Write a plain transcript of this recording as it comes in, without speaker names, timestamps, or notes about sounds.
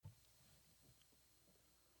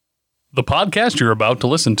The podcast you're about to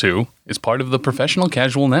listen to is part of the Professional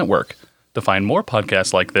Casual Network. To find more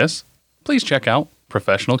podcasts like this, please check out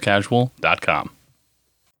professionalcasual.com.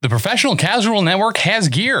 The Professional Casual Network has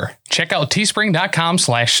gear. Check out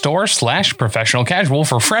teespring.com/store/professionalcasual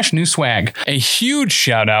for fresh new swag. A huge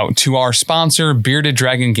shout out to our sponsor,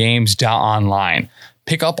 beardeddragongames.online.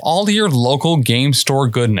 Pick up all your local game store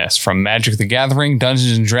goodness from Magic the Gathering,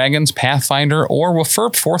 Dungeons & Dragons, Pathfinder, or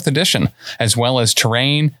WFRP 4th Edition, as well as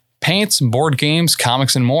terrain, paints, board games,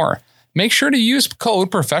 comics, and more. Make sure to use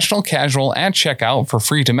code Professional Casual at checkout for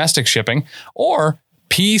free domestic shipping, or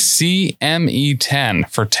PCME10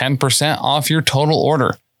 for 10% off your total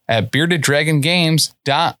order at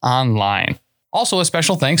beardeddragongames.online. Also, a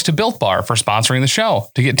special thanks to Built Bar for sponsoring the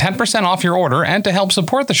show. To get 10% off your order and to help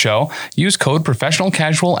support the show, use code Professional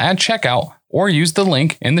Casual at checkout or use the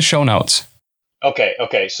link in the show notes.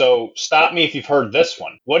 Okay, so stop me if you've heard this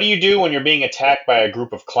one. What do you do when you're being attacked by a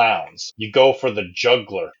group of clowns? You go for the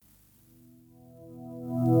juggler.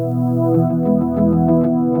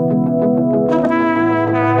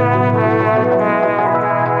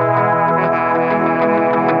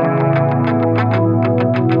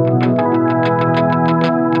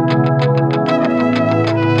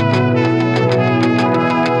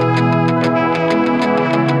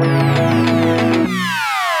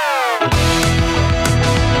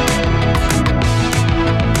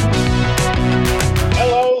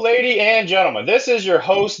 Gentlemen, this is your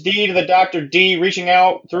host D to the Dr. D, reaching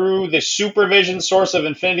out through the supervision source of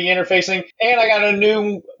Infinity Interfacing, and I got a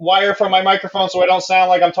new wire from my microphone so I don't sound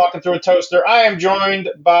like I'm talking through a toaster. I am joined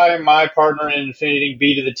by my partner in Infinity,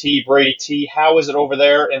 B to the T, Brady T. How is it over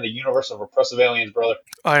there in the universe of oppressive aliens, brother?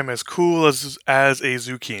 I'm as cool as a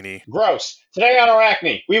zucchini. Gross. Today on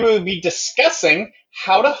Arachne, we will be discussing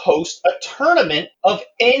how to host a tournament of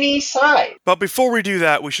any size. But before we do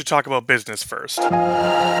that, we should talk about business first.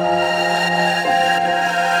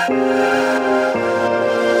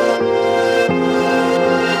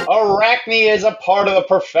 Arachne is a part of the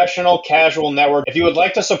Professional Casual Network. If you would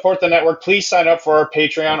like to support the network, please sign up for our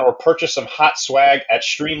Patreon or purchase some hot swag at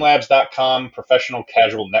streamlabs.com, Professional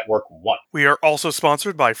Casual Network 1. We are also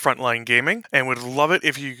sponsored by Frontline Gaming, and would love it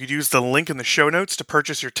if you could use the link in the show notes to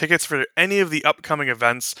purchase your tickets for any of the upcoming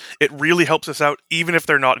events. It really helps us out, even if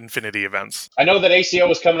they're not Infinity events. I know that ACO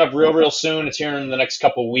is coming up real soon. It's here in the next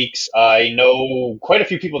couple weeks. I know quite a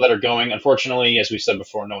few people that are going. Unfortunately, as we said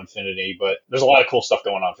before, no Infinity, but there's a lot of cool stuff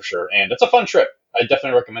going on for sure. And it's a fun trip. I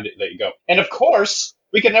definitely recommend it that you go. And of course,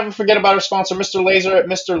 we can never forget about our sponsor, Mr. Laser at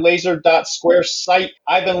MrLaser.Square site.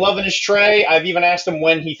 I've been loving his tray. I've even asked him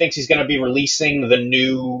when he thinks he's going to be releasing the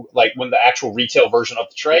new, when the actual retail version of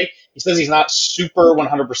the tray. He says he's not super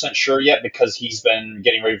 100% sure yet because he's been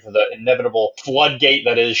getting ready for the inevitable floodgate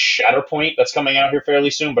that is Shatterpoint that's coming out here fairly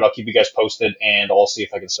soon, but I'll keep you guys posted and I'll see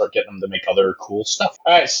if I can start getting them to make other cool stuff.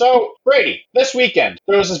 All right, so Brady, this weekend,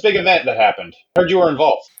 there was this big event that happened. I heard you were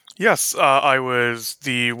involved. Yes, I was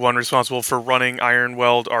the one responsible for running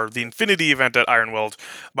Ironweld, or the Infinity event at Ironweld.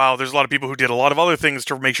 Wow, there's a lot of people who did a lot of other things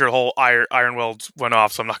to make sure the whole Ironweld went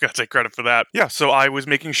off, so I'm not going to take credit for that. Yeah, so I was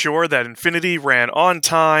making sure that Infinity ran on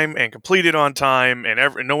time and completed on time, and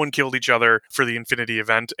no one killed each other for the Infinity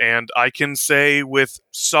event, and I can say with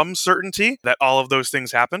some certainty that all of those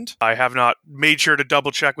things happened. I have not made sure to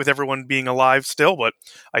double check with everyone being alive still, but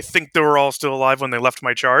I think they were all still alive when they left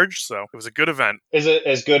my charge, so it was a good event. Is it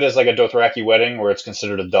as good as like a Dothraki wedding where it's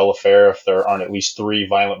considered a dull affair if there aren't at least 3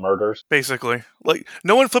 violent murders? Basically.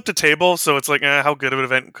 No one flipped a table, so it's how good of an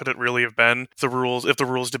event could it really have been? If the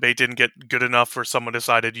rules debate didn't get good enough where someone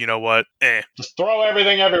decided, you know what, just throw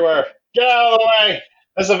everything everywhere. Get out of the way!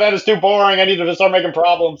 This event is too boring. I need to start making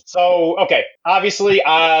problems. So, okay. Obviously,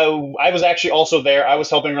 I was actually also there. I was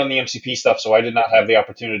helping run the MCP stuff, so I did not have the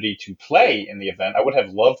opportunity to play in the event. I would have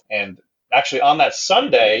loved, and actually on that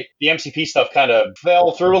Sunday, the MCP stuff kind of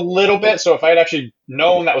fell through a little bit. So if I had actually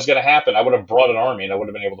known that was going to happen, I would have brought an army and I would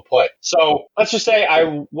have been able to play. So let's just say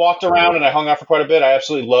I walked around and I hung out for quite a bit. I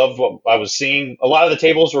absolutely loved what I was seeing. A lot of the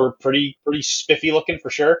tables were pretty spiffy looking for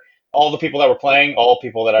sure. All the people that were playing, all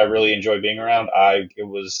people that I really enjoyed being around, it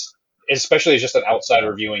was, especially as just an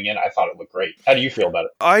outsider viewing in, I thought it looked great. How do you feel about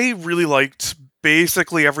it? I really liked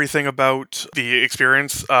basically everything about the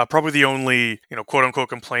experience. Probably the only, quote-unquote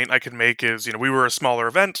complaint I could make is, we were a smaller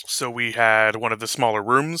event, so we had one of the smaller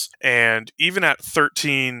rooms, and even at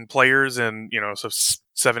 13 players and, so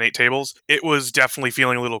 7-8 tables, it was definitely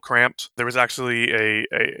feeling a little cramped. There was actually a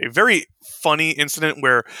very funny incident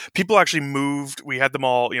where people actually moved. We had them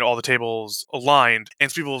all, all the tables aligned,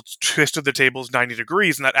 and people twisted the tables 90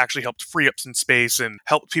 degrees, and that actually helped free up some space and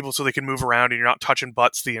helped people so they can move around and you're not touching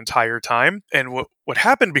butts the entire time. And what what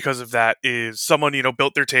happened because of that is someone,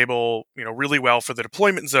 built their table, really well for the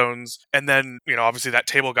deployment zones. And then, obviously that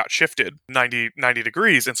table got shifted 90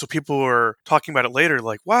 degrees. And so people were talking about it later,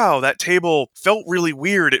 like, wow, that table felt really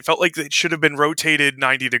weird. It felt like it should have been rotated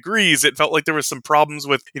 90 degrees. It felt like there was some problems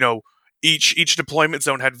with, each deployment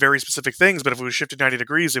zone had very specific things, but if it was shifted 90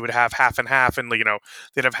 degrees, it would have half and half, and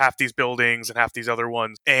they'd have half these buildings and half these other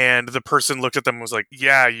ones. And the person looked at them and was like,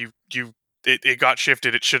 yeah, it got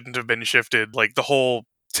shifted. It shouldn't have been shifted. Like, the whole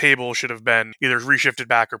table should have been either reshifted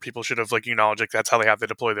back, or people should have acknowledged that's how they have to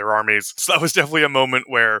deploy their armies. So that was definitely a moment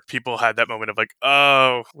where people had that moment of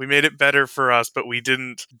oh, we made it better for us, but we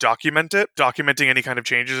didn't document it. Documenting any kind of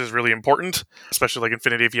changes is really important, especially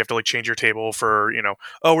Infinity, if you have to change your table for,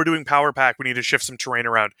 oh, we're doing power pack, we need to shift some terrain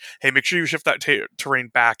around. Hey, make sure you shift that terrain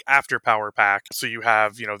back after power pack so you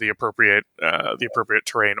have, the appropriate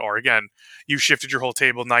terrain. Or again, you shifted your whole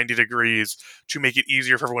table 90 degrees to make it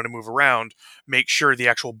easier for everyone to move around. Make sure the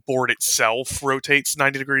actual board itself rotates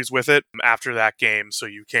 90 degrees with it after that game, so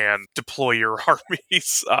you can deploy your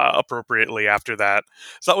armies appropriately after that.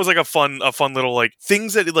 So that was a fun little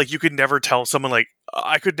things that you could never tell someone.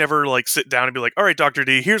 I could never sit down and be like, all right, Dr.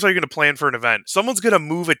 D, here's how you're going to plan for an event. Someone's going to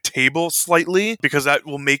move a table slightly because that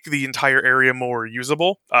will make the entire area more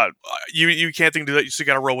usable. You can't do that. You still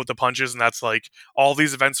got to roll with the punches, and that's all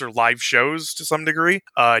these events are live shows to some degree,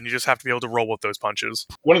 and you just have to be able to roll with those punches.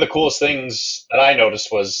 One of the coolest things that I noticed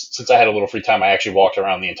was, since I had a little free time, I actually walked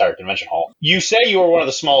around the entire convention hall. You say you were one of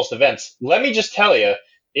the smallest events. Let me just tell you,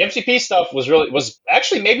 the MCP stuff was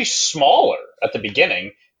actually maybe smaller at the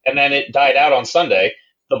beginning, and then it died out on Sunday.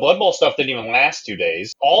 The Blood Bowl stuff didn't even last 2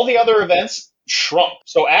 days. All the other events shrunk.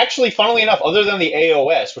 So actually, funnily enough, other than the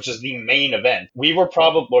AOS, which is the main event, you were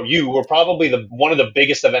probably one of the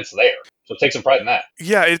biggest events there. So take some pride in that.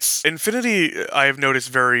 Yeah, it's Infinity. I have noticed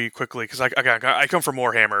very quickly because I come from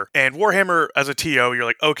Warhammer, and Warhammer as a TO,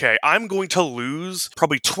 you're okay, I'm going to lose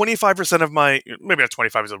probably 25% of my, maybe not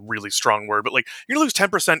 25 is a really strong word, but you're gonna lose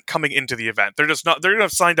 10% coming into the event. They're gonna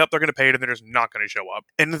have signed up, they're gonna pay it, and they're just not gonna show up.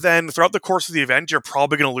 And then throughout the course of the event, you're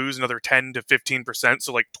probably gonna lose another 10 to 15%.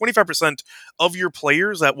 So 25% of your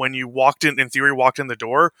players that when you walked in the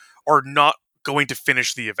door are not going to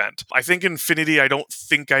finish the event. I think Infinity, I don't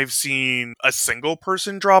think I've seen a single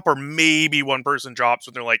person drop, or maybe one person drops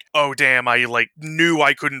when they're oh damn, I knew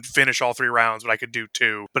I couldn't finish all 3 rounds, but I could do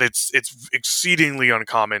 2. But it's exceedingly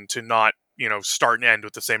uncommon to not start and end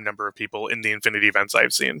with the same number of people in the Infinity events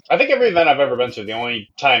I've seen. I think every event I've ever been to, the only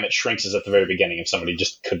time it shrinks is at the very beginning, if somebody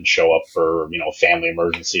just couldn't show up for, a family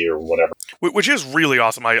emergency or whatever. Which is really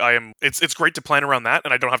awesome. It's great to plan around that,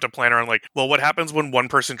 and I don't have to plan around well, what happens when one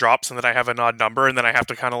person drops and then I have an odd number, and then I have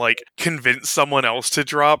to kind of convince someone else to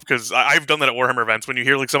drop, because I've done that at Warhammer events when you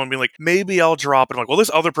hear someone being maybe I'll drop, and I'm well, this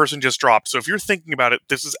other person just dropped, so if you're thinking about it,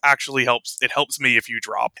 this is actually it helps me if you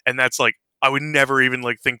drop. And that's I would never even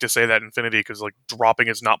think to say that in Infinity, because dropping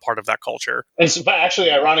is not part of that culture. And so, but actually,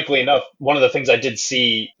 ironically enough, one of the things I did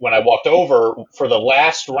see when I walked over for the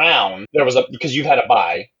last round, because you had a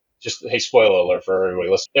bye. Just, hey, spoiler alert for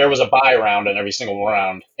everybody listening. There was a bye round in every single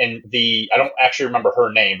round, and I don't actually remember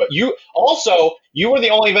her name, but you were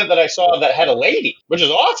the only event that I saw that had a lady, which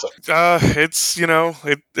is awesome. It's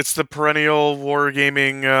it's the perennial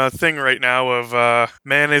wargaming thing right now of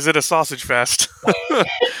man, is it a sausage fest?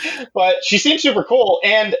 But she seems super cool,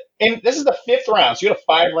 and this is the 5th round, so you had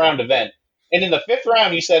a 5-round event, and in the 5th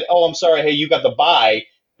round you said, "Oh, I'm sorry, hey, you got the bye,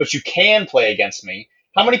 but you can play against me."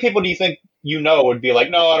 How many people do you think would be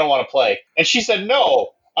no, I don't want to play? And she said, no,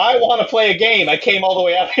 I want to play a game. I came all the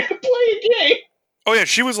way out here to play a game. Oh yeah,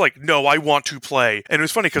 she was no, I want to play. And it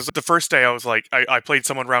was funny because the first day I was I played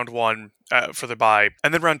someone round 1 for the bye,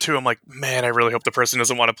 and then round 2 I'm man, I really hope the person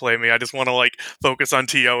doesn't want to play me. I just want to focus on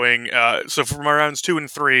TOing. So for my rounds 2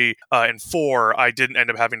 and 3 and 4, I didn't end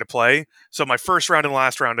up having to play. So my first round and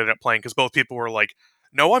last round ended up playing because both people were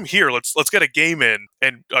no, I'm here. Let's get a game in.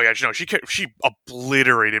 And oh yeah, she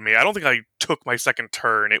obliterated me. I don't think I took my second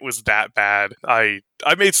turn. It was that bad. I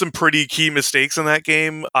made some pretty key mistakes in that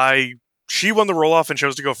game. She won the roll-off and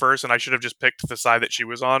chose to go first, and I should have just picked the side that she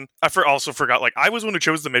was on. I also forgot, I was one who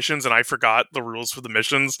chose the missions, and I forgot the rules for the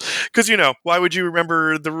missions. Because, why would you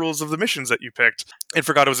remember the rules of the missions that you picked? And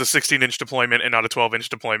forgot it was a 16-inch deployment and not a 12-inch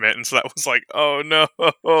deployment, and so that was oh no.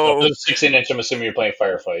 So this is 16-inch, I'm assuming you're playing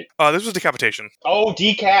Firefight. This was Decapitation. Oh,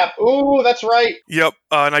 Decap. Ooh, that's right. Yep,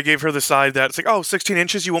 and I gave her the side that it's 16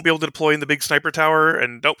 inches, you won't be able to deploy in the big sniper tower,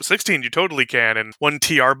 and nope, 16, you totally can. And one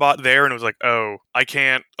TR bot there, and it was oh, I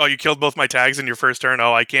can't. Oh, you killed both my tags in your first turn.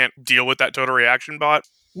 Oh, I can't deal with that total reaction bot.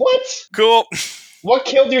 What? Cool. What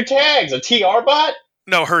killed your tags? A TR bot?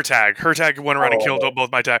 No, her tag. Her tag went around and killed Oh.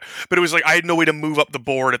 both my tag. But it was like I had no way to move up the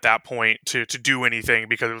board at that point to do anything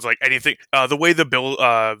because it was like anything. The way the build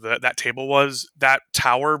that table was, that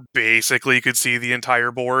tower basically could see the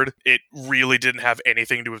entire board. It really didn't have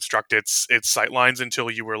anything to obstruct its sight lines until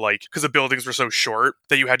you were like, because the buildings were so short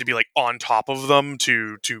that you had to be like on top of them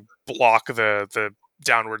to block the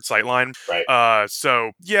downward sightline. Right.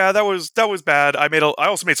 So yeah, that was bad. I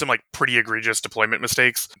also made some like pretty egregious deployment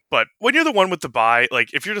mistakes. But when you're the one with the buy,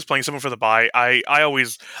 like if you're just playing someone for the buy, I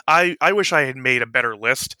wish I had made a better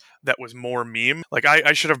list that was more meme. Like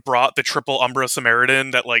I should have brought the triple Umbra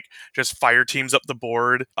Samaritan that like just fire teams up the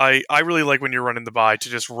board. I really like when you're running the buy to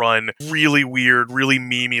just run really weird, really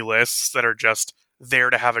memey lists that are just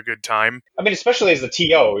there to have a good time. I mean, especially as the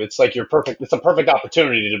TO, it's like you're perfect. It's a perfect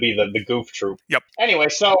opportunity to be the goof troop. Yep. Anyway,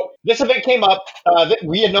 so this event came up.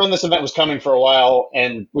 We had known this event was coming for a while,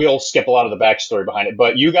 and we'll skip a lot of the backstory behind it.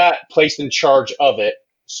 But you got placed in charge of it.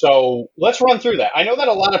 So let's run through that. I know that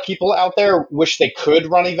a lot of people out there wish they could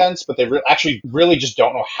run events, but they actually really just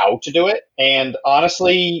don't know how to do it. And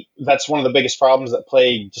honestly, that's one of the biggest problems that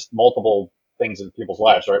plague just multiple things in people's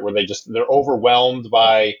lives, right? Where they're overwhelmed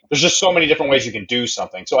by, there's just so many different ways you can do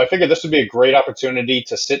something. So I figured this would be a great opportunity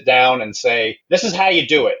to sit down and say, this is how you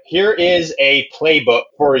do it. Here is a playbook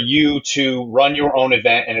for you to run your own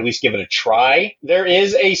event and at least give it a try. There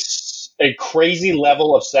is a crazy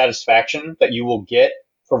level of satisfaction that you will get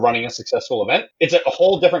for running a successful event. It's a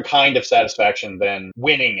whole different kind of satisfaction than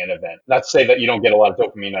winning an event. Not to say that you don't get a lot of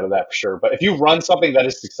dopamine out of that for sure, but if you run something that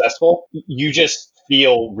is successful, you just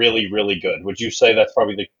feel really, really good. Would you say that's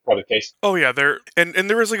probably the case? Oh yeah, there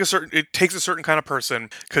is like it takes a certain kind of person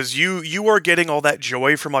because you are getting all that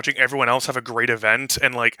joy from watching everyone else have a great event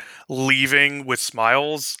and like leaving with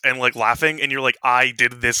smiles and like laughing, and you're like, I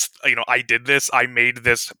did this, I made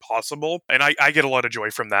this possible, and I get a lot of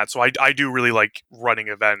joy from that. So I do really like running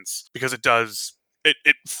events because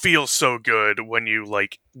it feels so good when you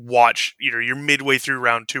like watch, you're midway through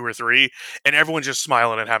round 2 or 3 and everyone's just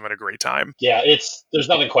smiling and having a great time. Yeah, there's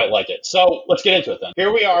nothing quite like it. So let's get into it then.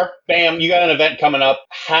 Here we are. Bam, you got an event coming up.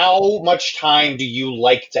 How much time do you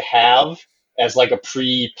like to have as like a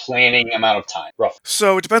pre-planning amount of time, roughly?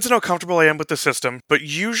 So it depends on how comfortable I am with the system, but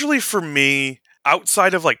usually for me,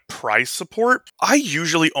 outside of like price support, I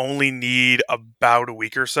usually only need about a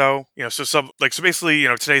week or so. So basically,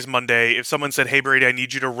 today's Monday. If someone said, "Hey Brady, I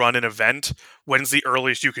need you to run an event. When's the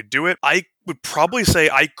earliest you could do it?" I would probably say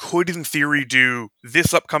I could in theory do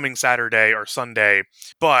this upcoming Saturday or Sunday,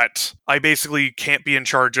 but I basically can't be in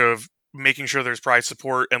charge of making sure there's prize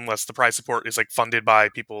support unless the prize support is like funded by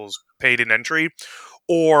people's paid in entry,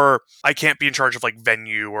 or I can't be in charge of like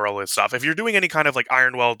venue or all this stuff. If you're doing any kind of like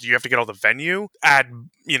Ironweld, you have to get all the venue, add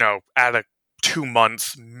a 2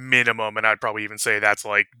 months minimum, and I'd probably even say that's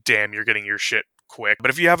like, damn, you're getting your shit quick.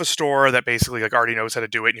 But if you have a store that basically like already knows how to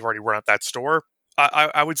do it and you've already run out that store,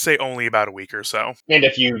 I would say only about a week or so. And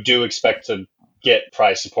if you do expect to get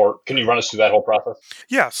prize support, can you run us through that whole process?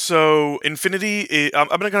 Yeah, so Infinity, I'm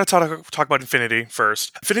going to talk about Infinity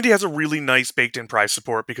first. Infinity has a really nice baked-in prize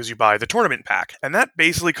support because you buy the tournament pack, and that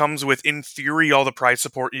basically comes with, in theory, all the prize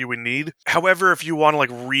support you would need. However, if you want to like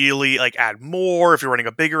really like add more, if you're running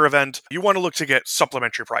a bigger event, you want to look to get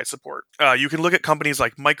supplementary prize support. You can look at companies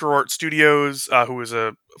like MicroArt Studios, who is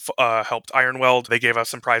helped Ironweld. They gave us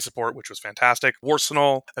some prize support, which was fantastic.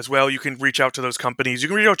 Warsenal as well. You can reach out to those companies. You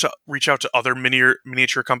can reach out to other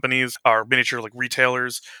miniature companies or miniature like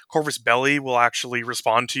retailers. Corvus Belli will actually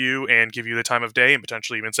respond to you and give you the time of day and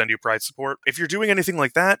potentially even send you prize support. If you're doing anything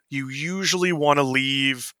like that, you usually want to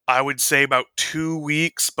leave, I would say, about 2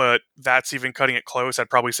 weeks, but that's even cutting it close. I'd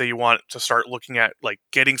probably say you want to start looking at like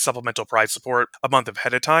getting supplemental prize support a month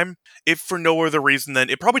ahead of time. If for no other reason, then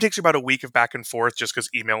it probably takes you about a week of back and forth just because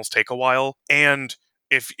emails take a while. And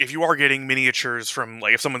if you are getting miniatures from,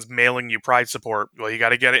 like, if someone's mailing you prize support, well, you got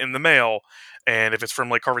to get it in the mail. And if it's from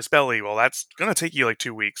like Corvus Belli, well, that's going to take you like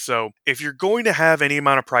 2 weeks. So if you're going to have any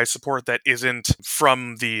amount of prize support that isn't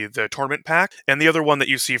from the tournament pack, and the other one that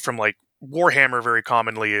you see from like Warhammer very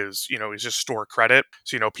commonly is just store credit.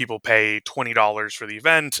 So, people pay $20 for the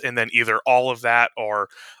event, and then either all of that or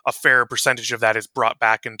a fair percentage of that is brought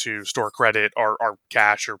back into store credit or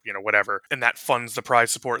cash or, whatever. And that funds the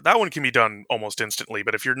prize support. That one can be done almost instantly.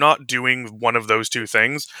 But if you're not doing one of those two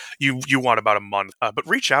things, you want about a month. But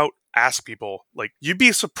reach out. Ask people. Like, you'd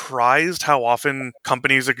be surprised how often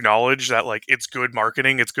companies acknowledge that like it's good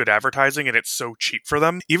marketing, it's good advertising, and it's so cheap for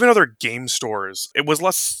them. Even other game stores,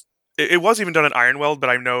 it was even done at Ironweld, but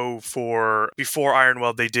I know before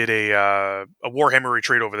Ironweld they did a Warhammer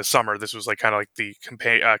retreat over the summer. This was like kind of like the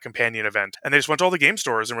companion event, and they just went to all the game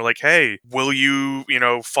stores and were like, "Hey, will you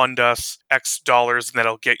fund us X dollars, and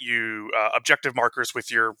that'll get you objective markers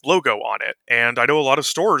with your logo on it?" And I know a lot of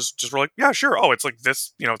stores just were like, "Yeah, sure. Oh, it's like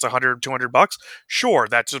this. It's $100-$200. Sure,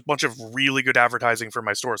 that's a bunch of really good advertising for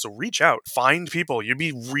my store. So reach out, find people. You'd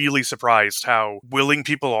be really surprised how willing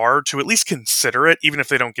people are to at least consider it, even if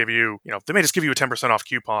they don't give you, they may just give you a 10% off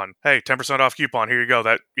coupon. Hey, 10% off coupon. Here you go.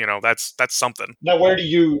 That's something. Now, where do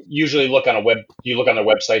you usually look on a web? Do you look on their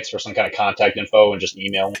websites for some kind of contact info and just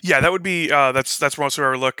email? Yeah, that would be that's most of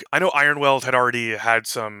our look. I know Ironweld had already had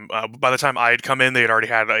some. By the time I had come in, they had already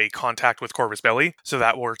had a contact with Corvus Belli, so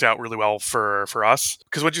that worked out really well for us.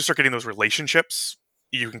 Because once you start getting those relationships,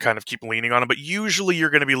 you can kind of keep leaning on them. But usually, you're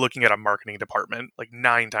going to be looking at a marketing department like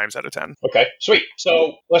 9 times out of 10. Okay, sweet.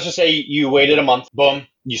 So let's just say you waited a month. Boom,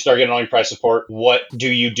 you start getting all your price support. What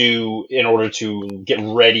do you do in order to get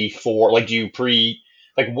ready for? Like,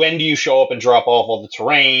 when do you show up and drop off all the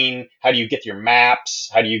terrain? How do you get your maps?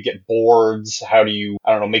 How do you get boards? How do you,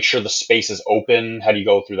 I don't know, make sure the space is open? How do you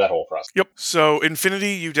go through that whole process? Yep. So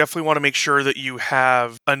Infinity, you definitely want to make sure that you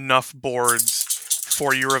have enough boards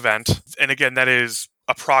for your event. And again, that is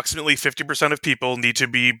approximately 50% of people need to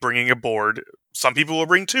be bringing a board. Some people will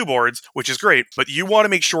bring 2 boards, which is great, but you want to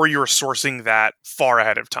make sure you're sourcing that far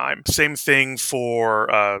ahead of time. Same thing for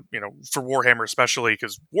Warhammer, especially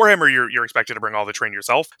because Warhammer, you're expected to bring all the terrain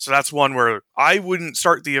yourself. So that's one where I wouldn't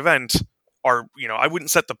start the event, or I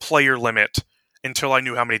wouldn't set the player limit until I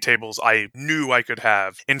knew how many tables I knew I could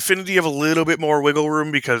have. Infinity have a little bit more wiggle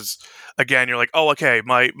room because, again, you're like, oh, okay,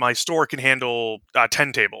 my store can handle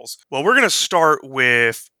 10 tables. Well, we're going to start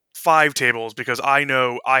with 5 tables because I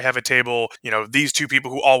know I have a table, these 2 people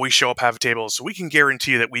who always show up have tables, so we can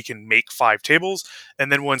guarantee that we can make 5 tables.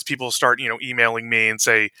 And then once people start, emailing me and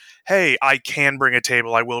say, hey, I can bring a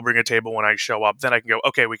table, I will bring a table when I show up, then I can go,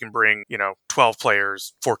 okay, we can bring, 12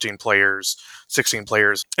 players, 14 players, 16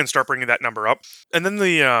 players, and start bringing that number up. And then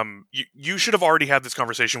you should have already had this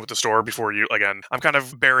conversation with the store before again, I'm kind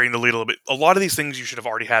of burying the lead a little bit. A lot of these things you should have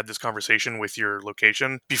already had this conversation with your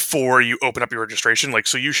location before you open up your registration.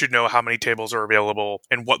 So you should know how many tables are available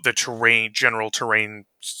and what the general terrain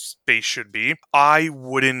space should be. I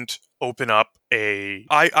would not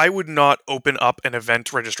open up an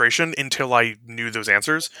event registration until I knew those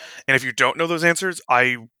answers. And if you don't know those answers,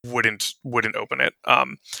 I wouldn't open it.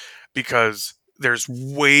 Because there's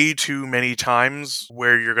way too many times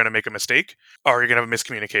where you're going to make a mistake or you're going to have a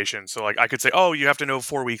miscommunication. So I could say, oh, you have to know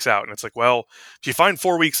 4 weeks out. And it's like, well, if you find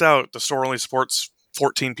 4 weeks out, the store only supports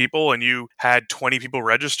 14 people and you had 20 people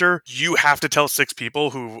register, you have to tell 6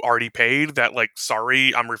 people who already paid that,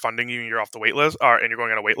 sorry, I'm refunding you and you're off the wait list, and you're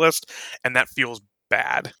going on a wait list. And that feels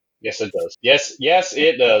bad. Yes, it does. Yes,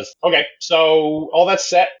 it does. Okay, so all that's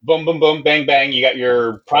set. Boom, boom, boom, bang, bang. You got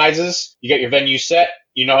your prizes. You got your venue set.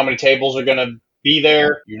 You know how many tables are going to be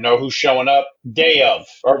there. You know who's showing up. Day of.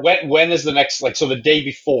 Or when is the next, so the day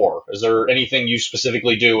before, is there anything you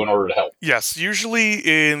specifically do in order to help? Yes, usually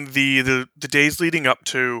in the days leading up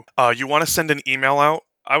to, you want to send an email out.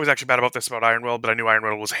 I was actually bad about this about Ironweld, but I knew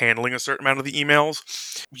Ironweld was handling a certain amount of the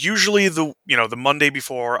emails. Usually the Monday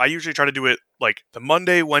before, I usually try to do it the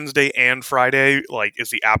Monday, Wednesday, and Friday, is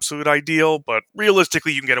the absolute ideal, but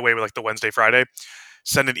realistically you can get away with the Wednesday, Friday.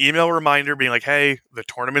 Send an email reminder being like, hey, the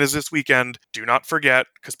tournament is this weekend. Do not forget,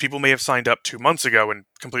 because people may have signed up 2 months ago and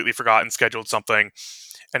completely forgot and scheduled something.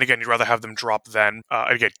 And again, you'd rather have them drop then.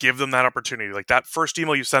 Again, give them that opportunity. That first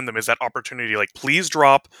email you send them is that opportunity. Please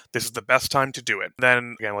drop. This is the best time to do it.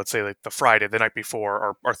 Then again, let's say the Friday, the night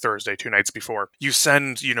before, or Thursday, 2 nights before, you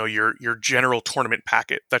send your general tournament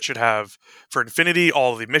packet that should have for Infinity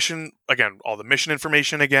all the mission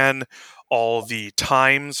information again, all the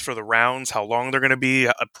times for the rounds, how long they're going to be,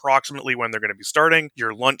 approximately when they're going to be starting,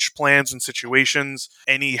 your lunch plans and situations,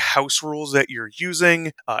 any house rules that you're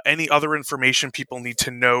using, any other information people need to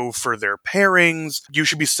know for their pairings. You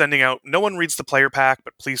should be sending out, no one reads the player pack,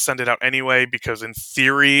 but please send it out anyway, because in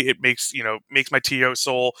theory, it makes my TO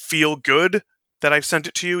soul feel good that I've sent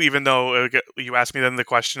it to you, even though you asked me then the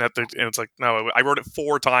question and it's like, no, I wrote it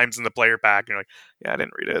 4 times in the player pack. And you're like, yeah, I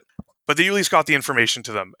didn't read it. But they at least got the information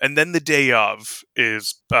to them. And then the day of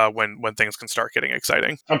is when things can start getting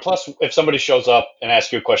exciting. And plus, if somebody shows up and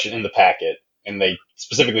asks you a question in the packet and they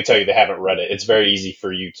specifically tell you they haven't read it. It's very easy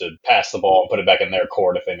for you to pass the ball and put it back in their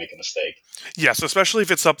court if they make a mistake. Yes, especially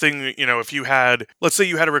if it's something, if you had, let's say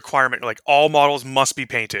you had a requirement like all models must be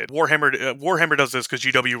painted. Warhammer does this because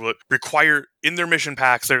GW will require in their mission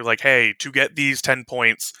packs. They're like, hey, to get these 10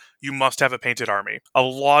 points, you must have a painted army. A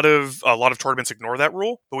lot of tournaments ignore that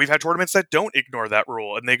rule, but we've had tournaments that don't ignore that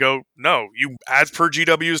rule, and they go, no, you, as per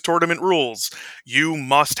GW's tournament rules, you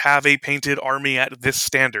must have a painted army at this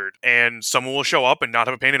standard. And someone will show up and not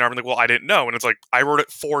have a painted army, like, well, I didn't know. And it's like, I wrote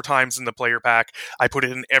it 4 times in the player pack. I put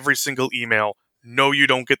it in every single email. No, you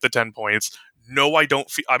don't get the 10 points. No, I don't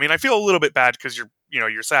feel. I mean, I feel a little bit bad because you're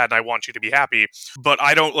sad and I want you to be happy, but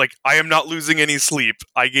I am not losing any sleep.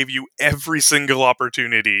 I gave you every single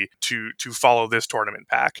opportunity to follow this tournament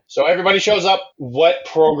pack. So everybody shows up. What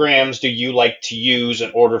programs do you like to use in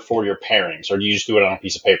order for your pairings, or do you just do it on a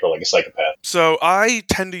piece of paper like a psychopath? So I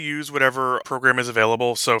tend to use whatever program is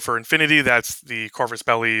available. So for Infinity, that's the Corvus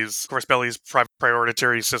Belli's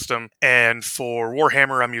priority system, and for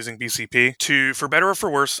Warhammer, I'm using BCP. For better or for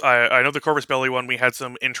worse, I know the Corvus Belli one. We had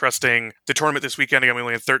some interesting. The tournament this weekend, again, we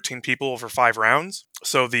only had 13 people over 5 rounds.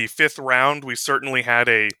 So the 5th round, we certainly had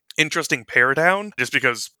a interesting pair down, just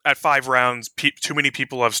because at 5 rounds, too many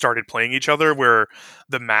people have started playing each other where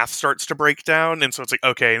the math starts to break down. And so it's like,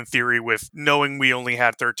 okay, in theory, with knowing we only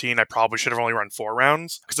had 13, I probably should have only run 4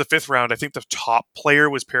 rounds. Because the 5th round, I think the top player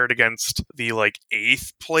was paired against the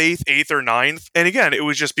 8th or 9th. And again, it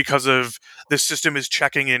was just because of the system is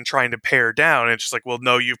checking in, trying to pair down. And it's just like, well,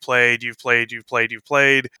 no, you've played.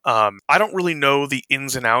 I don't really know the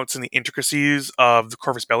ins and outs and the intricacies of the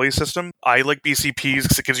Corvus Belli system. I like BCPs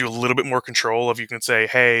because it gives you a little bit more control of, you can say,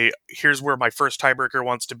 hey, here's where my first tiebreaker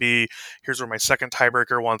wants to be, here's where my second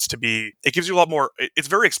tiebreaker wants to be. It gives you a lot more, it's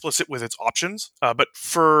very explicit with its options, but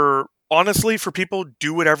honestly, for people,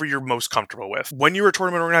 do whatever you're most comfortable with. When you're a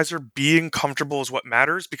tournament organizer, being comfortable is what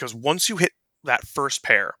matters, because once you hit that first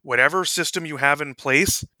pair, whatever system you have in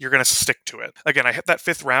place, you're going to stick to it. Again, I hit that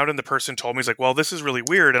 5th round and the person told me, he's like, well, this is really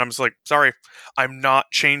weird. And I'm just like, sorry, I'm not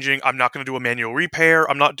changing. I'm not going to do a manual repair.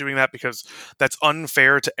 I'm not doing that because that's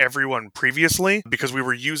unfair to everyone previously, because we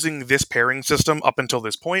were using this pairing system up until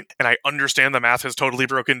this point. And I understand the math has totally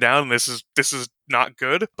broken down. This is not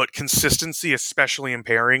good, but consistency, especially in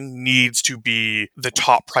pairing, needs to be the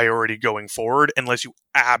top priority going forward, unless you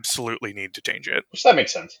absolutely need to change it. Which that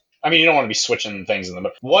makes sense. I mean, you don't want to be switching things in the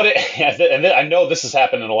middle. And I know this has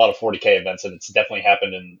happened in a lot of 40K events, and it's definitely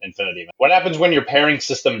happened in Infinity. What happens when your pairing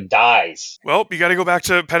system dies? Well, you got to go back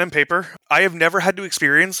to pen and paper. I have never had to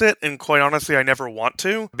experience it, and quite honestly, I never want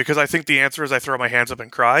to, because I think the answer is I throw my hands up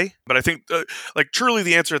and cry. But I think, truly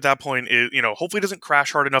the answer at that point is, hopefully it doesn't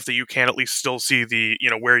crash hard enough that you can at least still see the,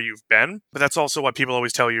 where you've been. But that's also what people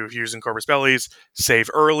always tell you if you're using Corvus Belli's: save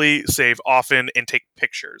early, save often, and take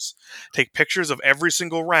pictures. Take pictures of every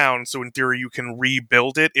single round, so in theory you can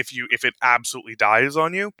rebuild it if it absolutely dies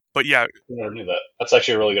on you. But yeah, I never knew that. That's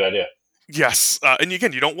actually a really good idea. Yes, and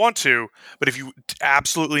again, you don't want to, but if you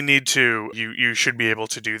absolutely need to, you should be able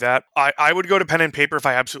to do that. I would go to pen and paper if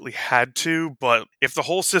I absolutely had to, but if the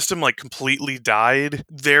whole system completely died,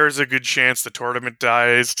 there's a good chance the tournament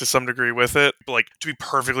dies to some degree with it. But, to be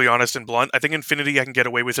perfectly honest and blunt, I think Infinity I can get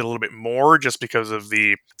away with it a little bit more, just because of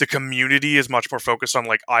the community is much more focused on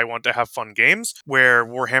I want to have fun games, where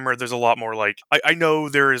Warhammer there's a lot more I know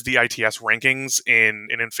there is the ITS rankings in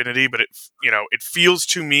Infinity, but it feels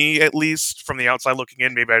to me, at least from the outside looking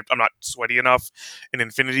in, maybe I'm not sweaty enough in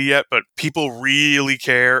Infinity yet, but people really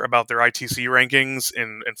care about their ITC rankings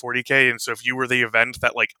in 40K. And so if you were the event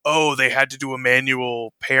that they had to do a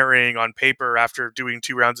manual pairing on paper after doing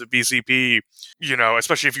 2 rounds of BCP,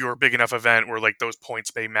 especially if you were a big enough event where those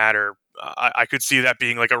points may matter, I could see that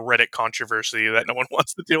being a Reddit controversy that no one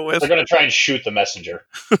wants to deal with. They're going to try and shoot the messenger.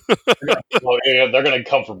 They're going to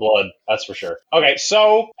come for blood. That's for sure. Okay,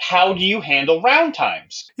 so how do you handle round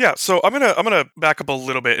times? Yeah, so I'm gonna back up a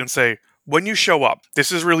little bit and say, when you show up,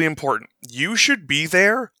 this is really important. You should be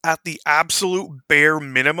there at the absolute bare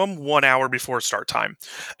minimum 1 hour before start time.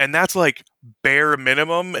 And that's bare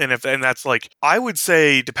minimum. And that's I would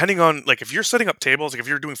say, depending on if you're setting up tables, if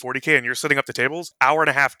you're doing 40K and you're setting up the tables, hour and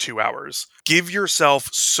a half, 2 hours. Give yourself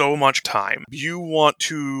so much time. You want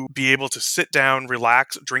to be able to sit down,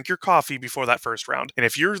 relax, drink your coffee before that first round. And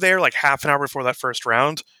if you're there half an hour before that first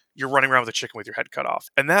round, you're running around with a chicken with your head cut off.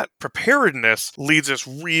 And that preparedness leads us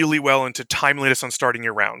really well into timeliness on starting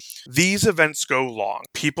your round. These events go long.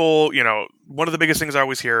 People, one of the biggest things I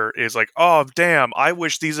always hear is like, oh, damn, I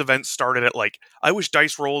wish these events started at I wish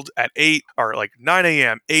dice rolled at 8 or 9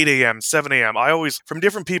 a.m., 8 a.m., 7 a.m. From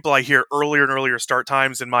different people, I hear earlier and earlier start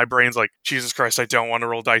times, and my brain's like, Jesus Christ, I don't want to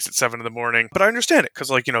roll dice at 7 in the morning. But I understand it because,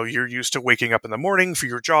 you're used to waking up in the morning for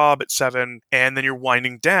your job at 7, and then you're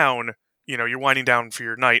winding down. You're winding down for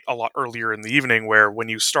your night a lot earlier in the evening, where when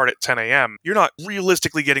you start at 10 a.m., you're not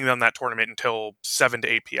realistically getting done that tournament until 7 to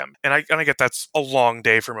 8 p.m. And I get that's a long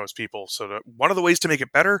day for most people. So one of the ways to make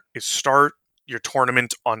it better is start your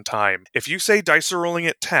tournament on time. If you say dice are rolling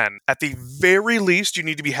at 10, at the very least, you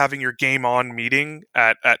need to be having your game on meeting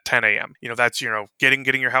at 10 a.m. That's, getting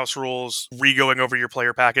your house rules, re-going over your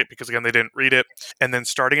player packet because, again, they didn't read it, and then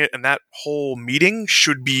starting it. And that whole meeting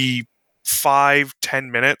should be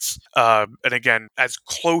 5-10 minutes, and again, as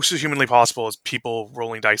close as humanly possible as people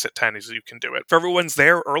rolling dice at 10 as you can do it. If everyone's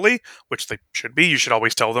there early, which they should be, you should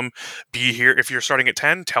always tell them, be here. If you're starting at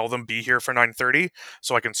 10, tell them be here for 9:30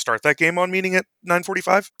 so I can start that game on meeting at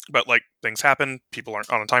 9:45. But things happen, people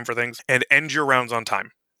aren't on time for things, and end your rounds on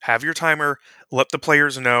time. Have your timer, let the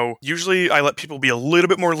players know. Usually I let people be a little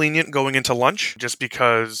bit more lenient going into lunch just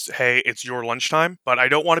because, hey, it's your lunchtime. But I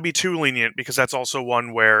don't want to be too lenient because that's also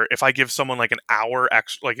one where if I give someone an hour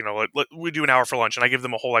extra, we do an hour for lunch and I give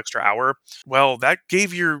them a whole extra hour, well, that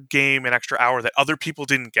gave your game an extra hour that other people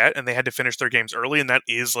didn't get and they had to finish their games early, and that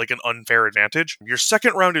is an unfair advantage. Your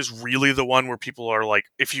second round is really the one where people are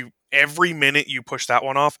every minute you push that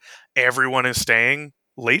one off, everyone is staying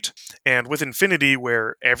late. And with Infinity,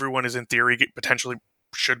 where everyone is in theory potentially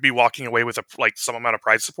should be walking away with some amount of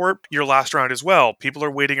prize support, your last round as well, people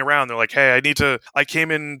are waiting around. They're like, hey, I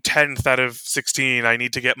came in 10th out of 16, I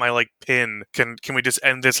need to get my pin, can we just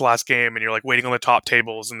end this last game? And you're waiting on the top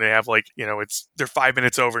tables, and they have they're 5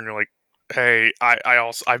 minutes over, and you're like, hey,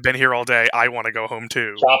 I've been here all day, I want to go home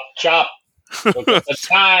too. Chop chop. Look at the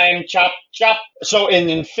time, chop, chop. So in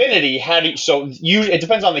Infinity, it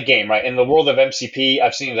depends on the game, right? In the world of MCP,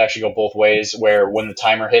 I've seen it actually go both ways, where when the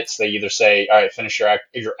timer hits, they either say, all right, finish your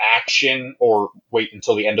action, or wait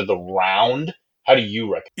until the end of the round. How do you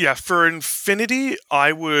recommend? Yeah, for Infinity,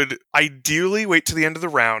 I would ideally wait to the end of the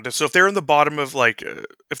round. So if they're in the bottom of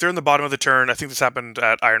the turn, I think this happened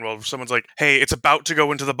at Ironweld, where someone's like, hey, it's about to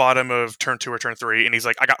go into the bottom of turn 2 or turn 3, and he's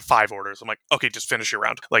like, I got 5 orders. I'm like, okay, just finish your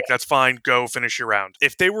round. That's fine, go finish your round.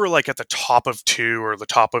 If they were at the top of 2 or the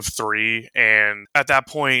top of 3, and at that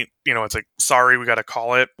point, it's sorry, we got to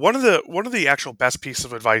call it. One of the actual best pieces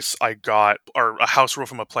of advice I got, or a house rule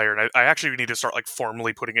from a player, and I actually need to start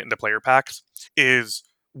formally putting it into player packs, is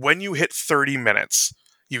when you hit 30 minutes,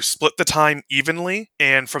 you split the time evenly,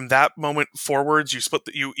 and from that moment forwards,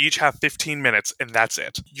 you each have 15 minutes, and that's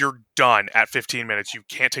it. You're done at 15 minutes. You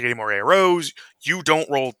can't take any more AROs. You don't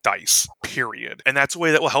roll dice, period. And that's a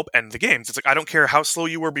way that will help end the games. It's I don't care how slow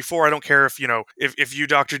you were before. I don't care if you,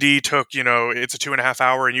 Dr. D, took, it's a 2.5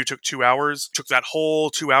 hour and you took 2 hours, took that whole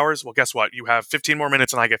 2 hours. Well, guess what? You have 15 more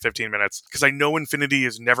minutes and I get 15 minutes. Because I know Infinity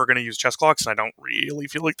is never going to use chess clocks, and I don't really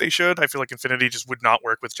feel like they should. I feel like Infinity just would not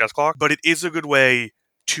work with chess clock. But it is a good way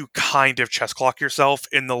to kind of chess clock yourself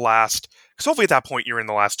in the last, because hopefully at that point you're in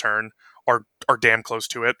the last turn, are damn close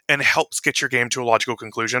to it, and helps get your game to a logical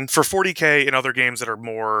conclusion. For 40K and other games that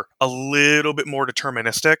are a little bit more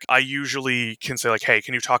deterministic, I usually can say hey,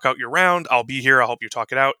 can you talk out your round? I'll be here, I'll help you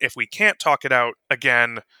talk it out. If we can't talk it out,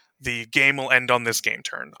 again, the game will end on this game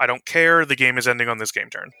turn. I don't care, the game is ending on this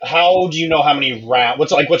game turn. How do you know how many rounds?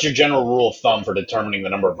 What's your general rule of thumb for determining the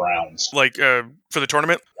number of rounds? For the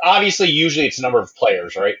tournament? Obviously, usually it's the number of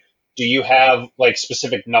players, right? Do you have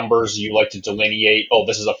specific numbers you like to delineate? Oh,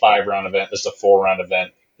 this is a 5-round event. This is a 4-round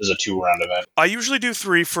event. This is a 2-round event. I usually do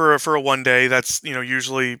 3 for a one day. That's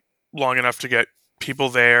usually long enough to get people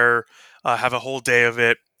there, have a whole day of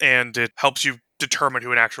it, and it helps you determine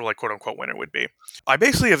who an actual quote unquote winner would be. I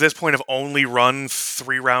basically at this point have only run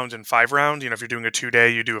 3 rounds and 5 round. If you're doing a 2-day,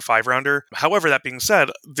 you do a 5-rounder. However, that being said,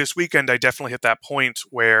 this weekend I definitely hit that point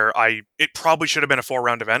where it probably should have been a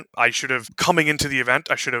 4-round event. Coming into the event,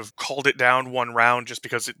 I should have called it down 1 round just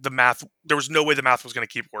because there was no way the math was going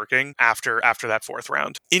to keep working after that 4th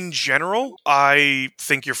round. In general, I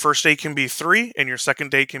think your first day can be 3 and your second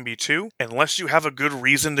day can be 2, unless you have a good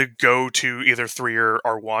reason to go to either 3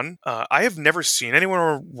 or 1. I have never seen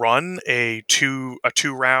anyone run a two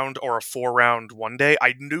round or a 4-round one day.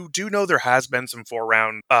 I do know there has been some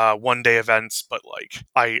 4-round one day events, but like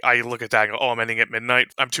I look at that and go, oh, I'm ending at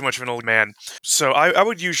midnight. I'm too much of an old man. So I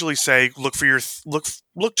would usually say look for your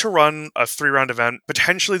look to run a 3-round event.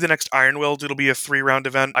 Potentially the next Ironweld, it'll be a 3-round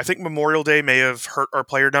event. I think Memorial Day may have hurt our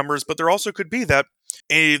player numbers, but there also could be that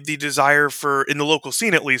the desire for, in the local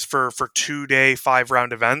scene at least, for 2-day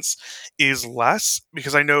 5-round events is less,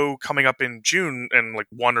 because I know coming up in June, and like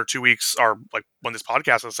 1 or 2 weeks are like when this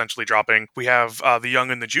podcast is essentially dropping, we have the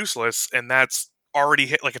Young and the Juiceless, and that's already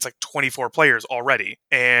hit, like it's like 24 players already.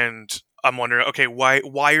 And I'm wondering, okay,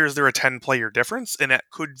 why is there a 10-player difference? And that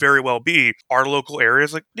could very well be our local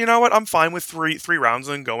areas. Like, you know what? I'm fine with three rounds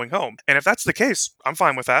and going home. And if that's the case, I'm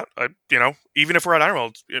fine with that. Even if we're at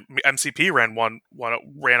Ironweld, MCP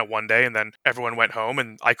ran a one day, and then everyone went home.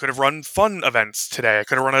 And I could have run fun events today. I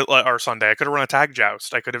could have run or Sunday. I could have run a tag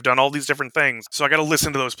joust. I could have done all these different things. So I got to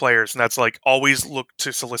listen to those players, and that's like always look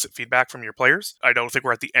to solicit feedback from your players. I don't think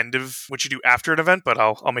we're at the end of what you do after an event, but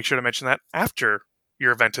I'll make sure to mention that after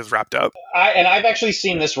your event is wrapped up. I've actually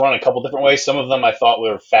seen this run a couple different ways. Some of them I thought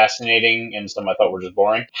were fascinating, and some I thought were just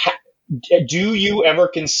boring. Do you ever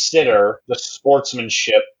consider the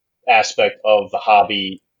sportsmanship aspect of the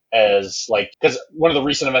hobby as like, because one of the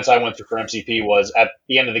recent events I went through for MCP was at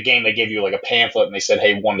the end of the game, they gave you like a pamphlet and they said,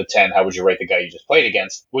 hey, 1 to 10, how would you rate the guy you just played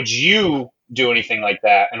against? Would you do anything like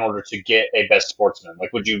that in order to get a best sportsman?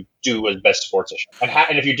 Like, would you do a best sportsman?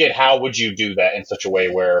 And if you did, how would you do that in such a way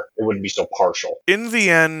where it wouldn't be so partial? In the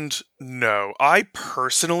end, no. I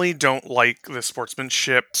personally don't like the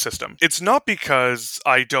sportsmanship system. It's not because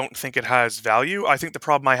I don't think it has value. I think the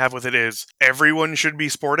problem I have with it is everyone should be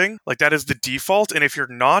sporting. Like, that is the default. And if you're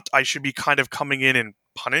not, I should be kind of coming in and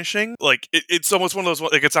punishing. Like, it's almost one of those,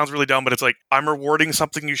 like, it sounds really dumb, but it's like, I'm rewarding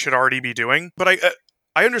something you should already be doing. But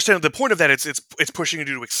I understand the point of that. It's pushing you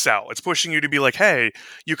to excel. It's pushing you to be like, hey,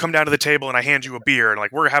 you come down to the table and I hand you a beer, and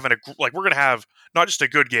like we're gonna have not just a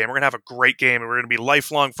good game, we're gonna have a great game, and we're gonna be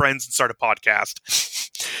lifelong friends and start a podcast.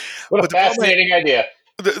 What a fascinating idea.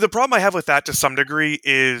 The problem I have with that to some degree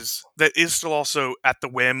is that is still also at the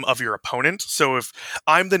whim of your opponent. So if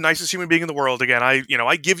I'm the nicest human being in the world, again, I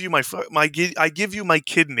give you I give you my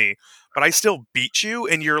kidney, but I still beat you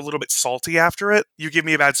and you're a little bit salty after it. You give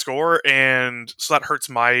me a bad score, and so that hurts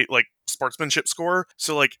my like sportsmanship score.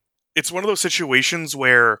 So like it's one of those situations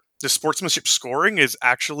where the sportsmanship scoring is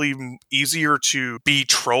actually easier to be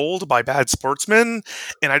trolled by bad sportsmen,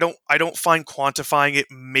 and I don't find quantifying it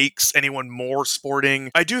makes anyone more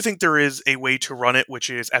sporting. I do think there is a way to run it,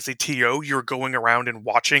 which is as a TO, you're going around and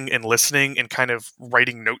watching and listening and kind of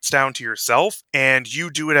writing notes down to yourself, and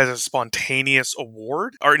you do it as a spontaneous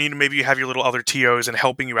award, or maybe you have your little other TOs and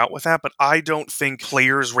helping you out with that. But I don't think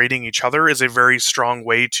players rating each other is a very strong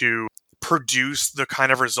way to produce the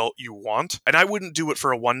kind of result you want. And I wouldn't do it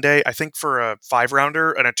for a 1 day. I think for a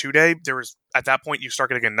 5-rounder and a 2-day, at that point you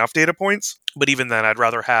start getting enough data points. But even then, I'd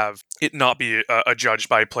rather have it not be a judged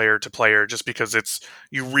by player to player, just because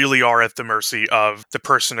you really are at the mercy of the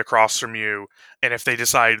person across from you. And if they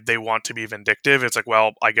decide they want to be vindictive, it's like,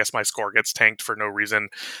 well, I guess my score gets tanked for no reason.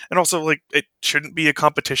 And also, like, it shouldn't be a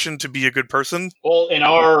competition to be a good person. Well, in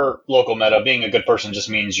our local meta, being a good person just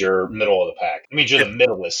means you're middle of the pack. It means you're the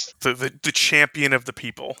middleist. The champion of the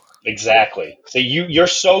people. Exactly. So you're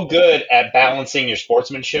so good at balancing your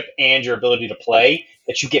sportsmanship and your ability to play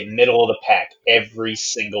that you get middle of the pack every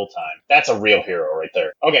single time. That's a real hero right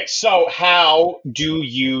there. Okay, so how do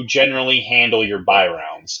you generally handle your buy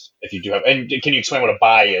rounds? If you do have, and can you explain what a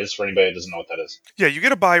buy is for anybody that doesn't know what that is? Yeah, you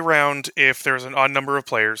get a buy round if there's an odd number of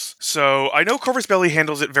players. So I know Corvus Belly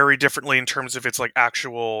handles it very differently in terms of its like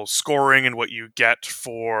actual scoring and what you get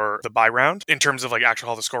for the buy round. In terms of like actual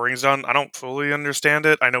how the scoring is done, I don't fully understand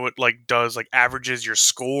it. I know it like does like averages your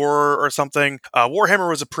score or something. Warhammer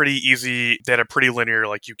was a pretty easy. They had a pretty linear,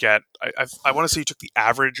 like you get. I want to say you took the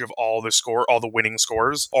average of all the winning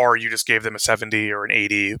scores, or you just gave them a 70 or an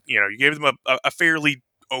 80. You gave them a fairly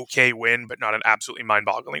okay win, but not an absolutely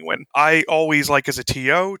mind-boggling win. I always like as a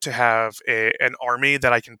TO to have an army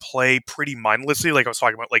that I can play pretty mindlessly, like I was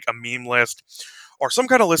talking about, like a meme list or some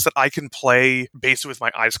kind of list that I can play basically with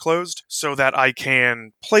my eyes closed, so that I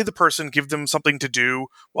can play the person, give them something to do,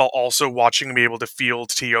 while also watching them be able to field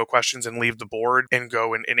TO questions and leave the board and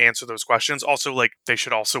go and answer those questions. Also, like, they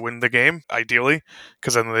should also win the game, ideally,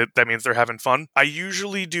 because then that means they're having fun. I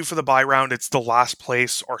usually do for the buy round, it's the last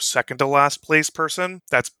place or second to last place person.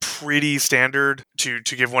 That's pretty standard to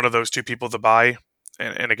give one of those two people the buy.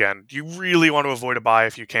 And again, you really want to avoid a buy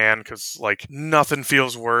if you can, because like nothing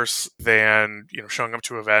feels worse than showing up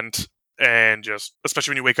to an event and just,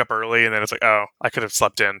 especially when you wake up early and then it's like, oh, I could have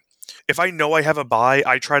slept in. If I know I have a buy,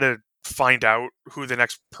 I try to find out who the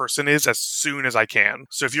next person is as soon as I can.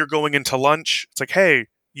 So if you're going into lunch, it's like, hey,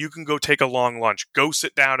 you can go take a long lunch. Go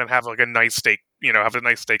sit down and have like a nice steak, have a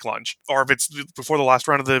nice steak lunch. Or if it's before the last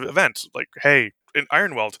round of the event, like, hey, in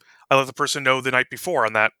Ironweld, I let the person know the night before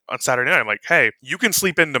on Saturday night. I'm like, hey, you can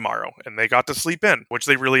sleep in tomorrow. And they got to sleep in, which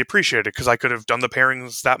they really appreciated because I could have done the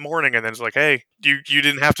pairings that morning and then it's like, hey, you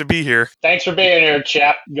didn't have to be here. Thanks for being here,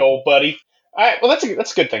 chap, you old buddy. All right, well,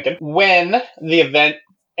 that's good thinking. When the event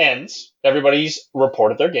ends, everybody's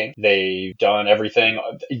reported their game. They've done everything.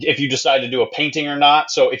 If you decide to do a painting or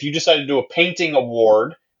not. So if you decide to do a painting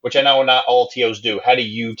award, which I know not all TOs do, how do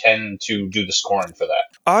you tend to do the scoring for that?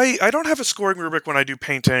 I don't have a scoring rubric when I do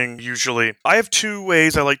painting, usually. I have two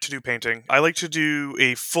ways I like to do painting. I like to do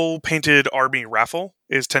a full painted army raffle,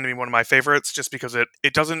 is tend to be one of my favorites, just because it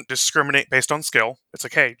doesn't discriminate based on skill. It's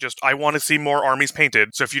like, hey, I want to see more armies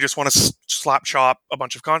painted. So if you just want to slap chop a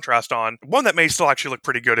bunch of contrast on, one that may still actually look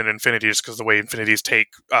pretty good in Infinity, just because the way Infinities take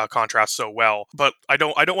contrast so well. But I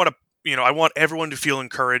don't want to. I want everyone to feel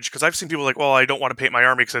encouraged, because I've seen people like, well, I don't want to paint my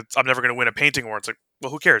army because I'm never going to win a painting award. It's like, well,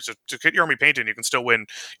 who cares? Just get your army painted, you can still win,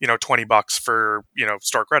 $20 for,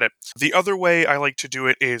 star credit. The other way I like to do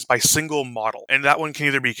it is by single model. And that one can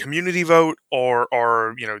either be community vote or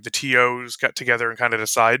the TOs get together and kind of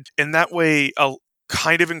decide. And that way,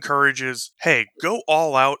 kind of encourages, hey, go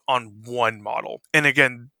all out on one model. And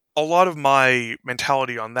again, a lot of my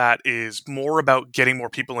mentality on that is more about getting more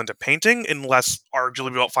people into painting and less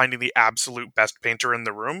arguably about finding the absolute best painter in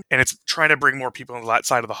the room. And it's trying to bring more people into that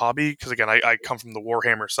side of the hobby, because again, I come from the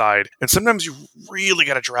Warhammer side, and sometimes you really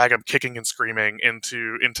got to drag them kicking and screaming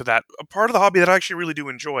into that part of the hobby that I actually really do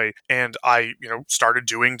enjoy. And I started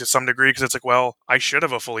doing to some degree, because it's like, well, I should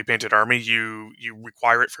have a fully painted army. You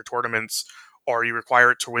require it for tournaments, or you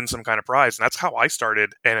require it to win some kind of prize. And that's how I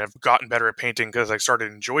started, and have gotten better at painting because I started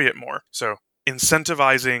to enjoy it more. So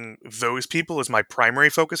incentivizing those people is my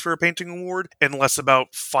primary focus for a painting award, and less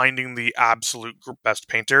about finding the absolute best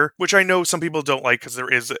painter, which I know some people don't like, because there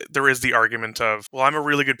is the argument of, well, I'm a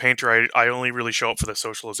really good painter, I only really show up for the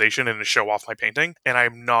socialization and to show off my painting, and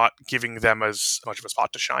I'm not giving them as much of a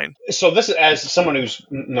spot to shine. So this is as someone who's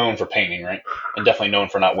known for painting, right? And definitely known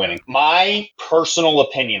for not winning. My personal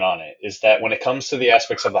opinion on it is that when it comes to the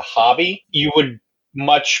aspects of the hobby, you would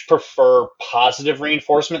much prefer positive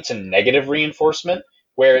reinforcement to negative reinforcement,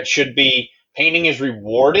 where it should be painting is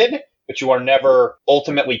rewarded, but you are never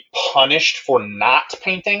ultimately punished for not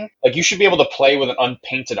painting. Like, you should be able to play with an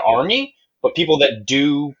unpainted army, but people that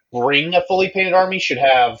do bring a fully painted army should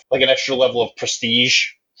have like an extra level of prestige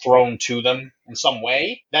thrown to them in some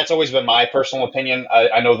way. That's always been my personal opinion.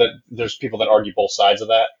 I know that there's people that argue both sides of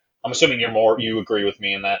that. I'm assuming you agree with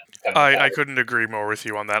me in that. I couldn't agree more with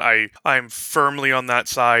you on that. I'm firmly on that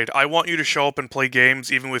side. I want you to show up and play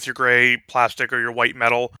games, even with your gray plastic or your white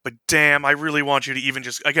metal. But damn, I really want you to even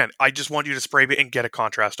I just want you to spray it and get a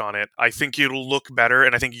contrast on it. I think it'll look better,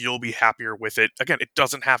 and I think you'll be happier with it. Again, it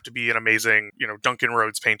doesn't have to be an amazing, Duncan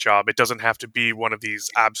Rhodes paint job. It doesn't have to be one of these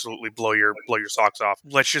absolutely blow your socks off.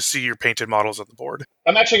 Let's just see your painted models on the board.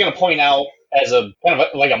 I'm actually going to point out, as a kind of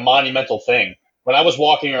like a monumental thing, when I was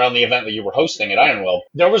walking around the event that you were hosting at Ironweld,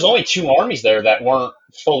 there was only 2 armies there that weren't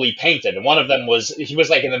fully painted. And one of them he was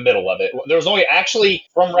like in the middle of it. There was only, actually,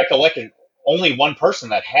 from recollection, only one person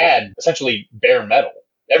that had essentially bare metal.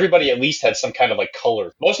 Everybody at least had some kind of like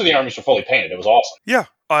color. Most of the armies were fully painted. It was awesome. Yeah.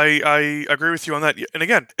 I agree with you on that. And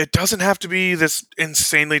again, it doesn't have to be this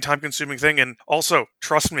insanely time-consuming thing. And also,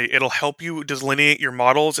 trust me, it'll help you delineate your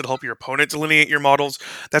models. It'll help your opponent delineate your models.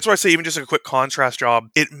 That's why I say even just a quick contrast job,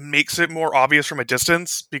 it makes it more obvious from a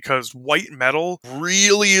distance, because white metal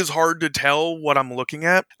really is hard to tell what I'm looking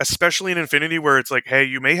at, especially in Infinity, where it's like, hey,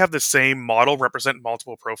 you may have the same model represent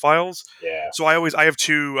multiple profiles. Yeah. So I have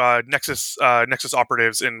 2 Nexus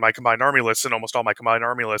operatives in my combined army lists, and almost all my combined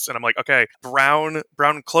army lists. And I'm like, okay, Brown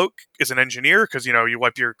Cloak is an engineer, because you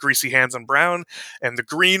wipe your greasy hands on Brown, and the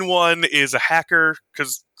green one is a hacker,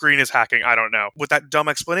 because green is hacking. I don't know. With that dumb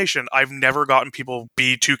explanation, I've never gotten people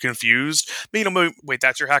be too confused. But, wait,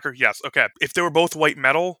 that's your hacker? Yes. Okay. If they were both white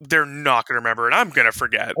metal, they're not going to remember, and I'm going to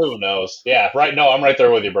forget. Who knows? Yeah, right. No, I'm right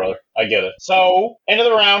there with you, brother. I get it. So, end of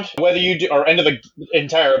the round, whether you do, or end of the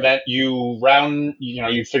entire event, you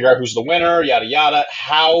figure out who's the winner, yada, yada.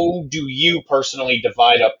 How do you personally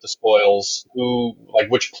divide up the spoils?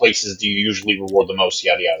 Which places do you usually reward the most,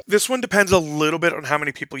 yada, yada? This one depends a little bit on how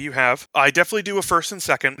many people you have. I definitely do a first and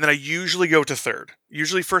second. second, and then I usually go to third.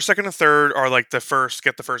 Usually first, second, and third are like the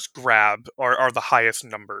first grab are the highest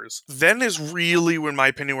numbers. Then is really, in my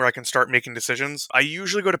opinion, where I can start making decisions. I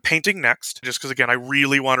usually go to painting next, just because again, I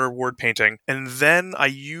really want to reward painting. And then I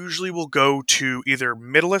usually will go to either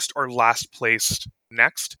middleist or last placed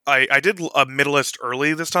next. I did a middleist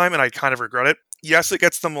early this time, and I kind of regret it. Yes, it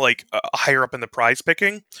gets them like higher up in the prize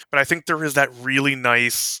picking, but I think there is that really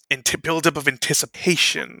nice build-up of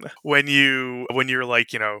anticipation when you're like,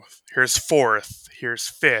 here's fourth, here's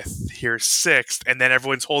fifth, here's sixth, and then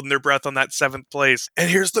everyone's holding their breath on that seventh place, and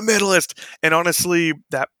here's the medalist. And honestly,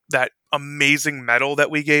 that amazing medal that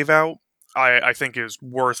we gave out, I think is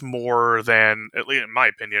worth more than, at least in my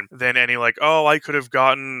opinion, than any like, oh, I could have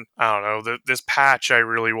gotten, I don't know, this patch I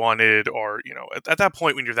really wanted, or, at that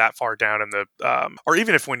point when you're that far down in the, or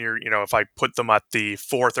even if when you're, if I put them at the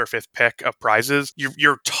fourth or fifth pick of prizes,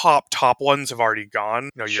 your top ones have already gone.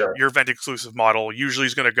 Sure. Your event exclusive model usually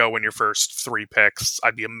is going to go in your first 3 picks.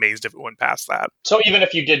 I'd be amazed if it went past that. So even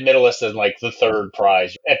if you did middleist as like the third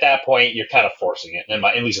prize, at that point you're kind of forcing it.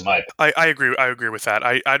 At least in my opinion. I agree. I agree with that.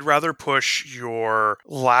 I'd rather push your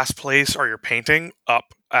last place or your painting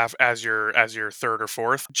up as your third or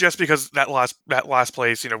fourth, just because that last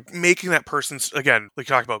place, making that person's, again, like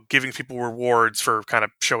you talked about, giving people rewards for kind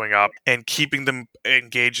of showing up and keeping them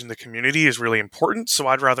engaged in the community is really important. So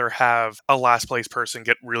I'd rather have a last place person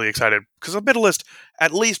get really excited, because a middleist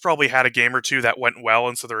at least probably had a game or two that went well,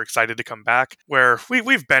 and so they're excited to come back. Where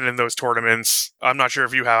we've been in those tournaments, I'm not sure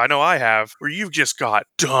if you have, I know I have, where you've just got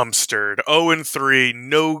dumpstered, 0-3,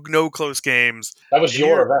 no close games. That was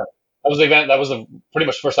your event. That was the event. That was pretty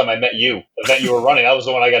much the first time I met you. The event you were running. That was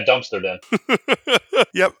the one I got dumpstered in.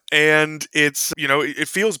 Yep, and it's, it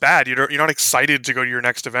feels bad. You're not excited to go to your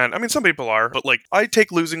next event. I mean, some people are, but like, I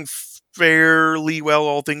take losing fairly well,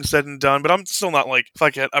 all things said and done, but I'm still not like, if I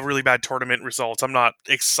get a really bad tournament result, I'm not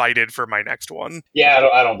excited for my next one. Yeah,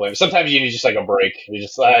 I don't blame you. Sometimes you need just like a break. You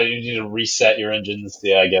need to reset your engines.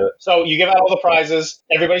 Yeah, I get it. So you give out all the prizes.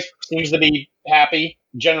 Everybody seems to be happy.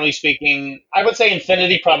 Generally speaking, I would say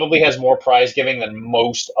Infinity probably has more prize giving than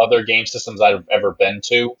most other game systems I've ever been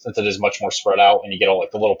to, since it is much more spread out, and you get all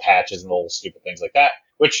like the little patches and the little stupid things like that.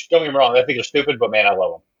 Which, don't get me wrong, I think they're stupid, but man, I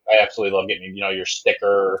love them. I absolutely love getting your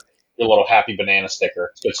sticker, your little happy banana sticker.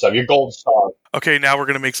 It's good stuff. Your gold star. Okay, now we're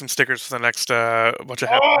going to make some stickers for the next, bunch of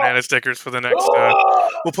happy banana stickers for the next,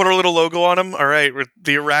 we'll put our little logo on them. All right, with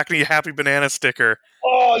the Arachne happy banana sticker.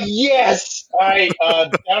 Oh, yes! All right,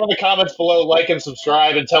 down in the comments below, like and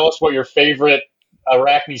subscribe, and tell us what your favorite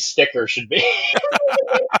Arachne sticker should be.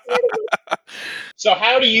 So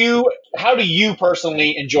how do you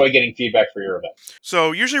personally enjoy getting feedback for your event?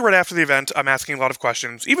 So usually right after the event, I'm asking a lot of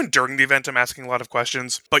questions. Even during the event, I'm asking a lot of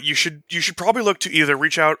questions. But you should probably look to either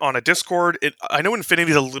reach out on a Discord. I know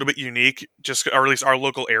Infinity is a little bit unique, or at least our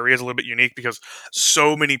local area is a little bit unique, because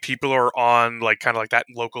so many people are on like kind of like that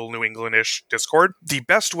local New Englandish Discord. The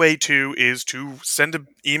best way is to send an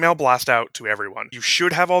email blast out to everyone. You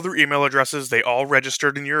should have all their email addresses. They all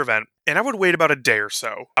registered in your event. And I would wait about a day or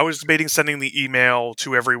so. I was debating sending the email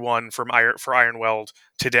to everyone for Ironweld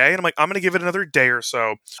today, and I'm like, I'm going to give it another day or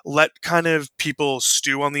so. Let kind of people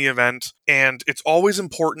stew on the event, and it's always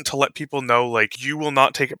important to let people know, like, you will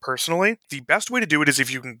not take it personally. The best way to do it is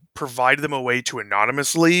if you can provide them a way to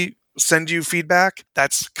anonymously send you feedback.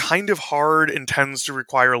 That's kind of hard and tends to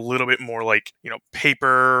require a little bit more like,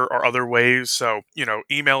 paper or other ways. So,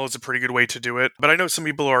 email is a pretty good way to do it. But I know some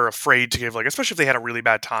people are afraid to give, like, especially if they had a really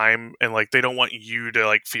bad time and like they don't want you to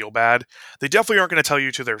like feel bad. They definitely aren't going to tell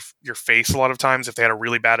you to your face a lot of times if they had a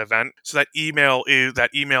really bad event. So that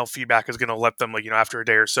email feedback is going to let them, like, after a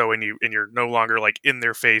day or so, and you're no longer like in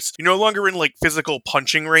their face. You're no longer in like physical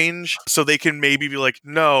punching range, so they can maybe be like,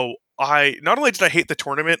 no, not only did I hate the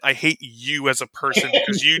tournament, I hate you as a person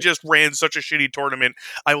because you just ran such a shitty tournament.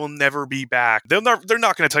 I will never be back. They're not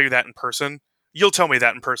going to tell you that in person. You'll tell me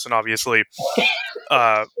that in person, obviously.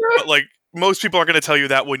 But like, most people aren't going to tell you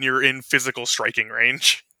that when you're in physical striking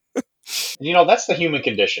range. That's the human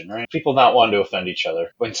condition, right? People not wanting to offend each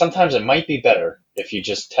other. When sometimes it might be better if you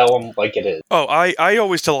just tell them like it is. Oh, I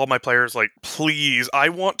always tell all my players, like, please, I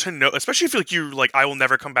want to know, especially if you're like, I will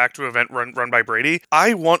never come back to an event run by Brady.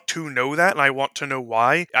 I want to know that, and I want to know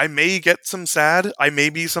why. I may get some sad,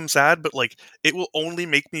 but like, it will only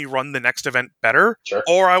make me run the next event better. Sure.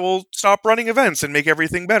 Or I will stop running events and make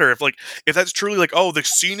everything better. If that's truly like, oh, the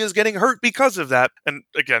scene is getting hurt because of that. And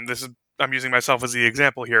again, this is I'm using myself as the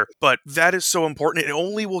example here, but that is so important. It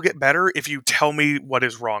only will get better if you tell me what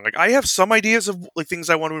is wrong. Like, I have some ideas of like things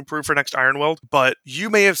I want to improve for next Ironweld, but you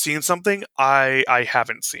may have seen something I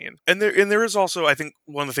haven't seen. And there is also, I think,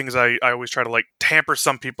 one of the things I always try to like tamper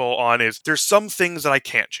some people on is there's some things that I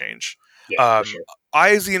can't change. Yeah, for sure.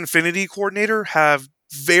 I, as the Infinity coordinator, have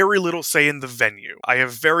very little say in the venue. I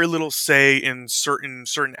have very little say in certain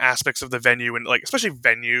aspects of the venue, and like especially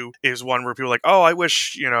venue is one where people are like, oh, I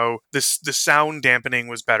wish the sound dampening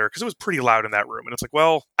was better because it was pretty loud in that room. And it's like,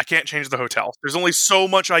 well, I can't change the hotel. There's only so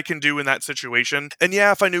much I can do in that situation. And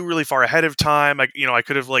yeah, if I knew really far ahead of time, I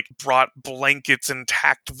could have like brought blankets and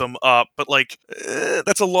tacked them up. But like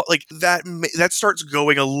that's a lot. Like that starts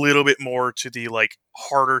going a little bit more to the like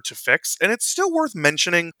harder to fix, and it's still worth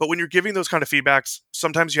mentioning. But when you're giving those kind of feedbacks,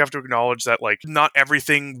 sometimes you have to acknowledge that like not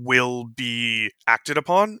everything will be acted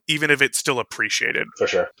upon, even if it's still appreciated. For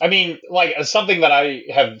sure. I mean, like something that I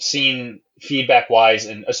have sitting feedback wise,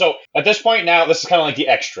 and so at this point now, this is kind of like the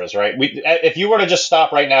extras, right? If you were to just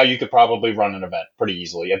stop right now, you could probably run an event pretty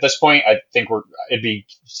easily. At this point, I think it'd be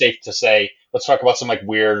safe to say let's talk about some like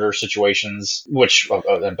weirder situations, which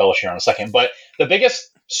I'll embellish here in a second. But the biggest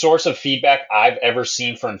source of feedback I've ever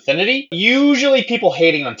seen for Infinity, usually people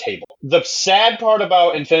hating on tables. The sad part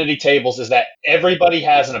about Infinity tables is that everybody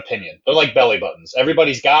has an opinion. They're like belly buttons.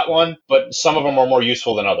 Everybody's got one, but some of them are more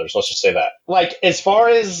useful than others. Let's just say that. Like, as far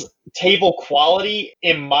as table quality,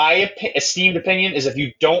 in my esteemed opinion, is if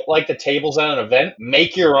you don't like the tables at an event,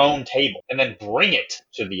 make your own table and then bring it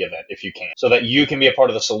to the event if you can, so that you can be a part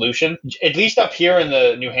of the solution. At least up here in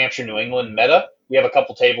the New Hampshire, New England meta, we have a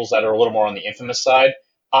couple tables that are a little more on the infamous side.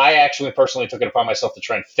 I actually personally took it upon myself to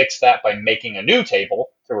try and fix that by making a new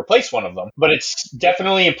table to replace one of them. But it's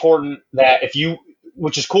definitely important that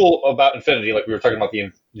which is cool about Infinity, like we were talking about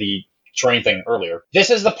the terrain thing earlier, this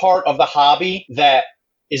is the part of the hobby that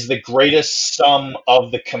is the greatest sum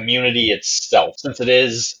of the community itself, since it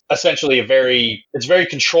is essentially it's very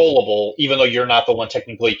controllable, even though you're not the one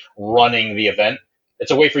technically running the event.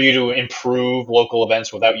 It's a way for you to improve local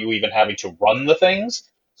events without you even having to run the things.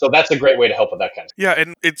 So that's a great way to help with that kind of stuff. Yeah,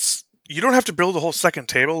 and you don't have to build a whole second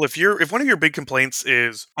table. If one of your big complaints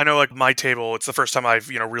is, I know like my table, it's the first time I've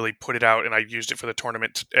really put it out and I used it for the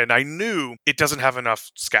tournament, and I knew it doesn't have enough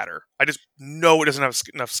scatter. I just know it doesn't have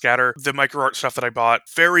enough scatter. The micro art stuff that I bought,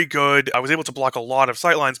 very good. I was able to block a lot of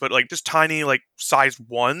sightlines, but like just tiny like size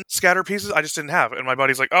 1 scatter pieces I just didn't have. And my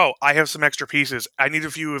buddy's like, oh, I have some extra pieces. I need a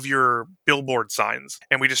few of your billboard signs,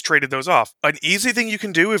 and we just traded those off. An easy thing you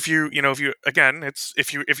can do if you're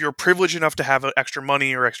privileged enough to have extra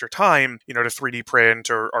money or extra time, to 3D print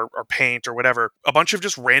or paint or whatever, a bunch of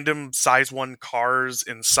just random size 1 cars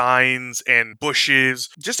and signs and bushes.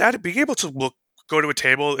 Just being able to go to a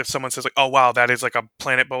table if someone says like, oh wow, that is like a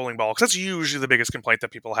planet bowling ball, because that's usually the biggest complaint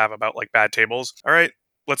that people have about like bad tables. All right,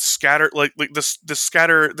 let's scatter, like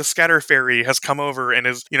the scatter fairy has come over and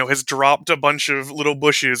has dropped a bunch of little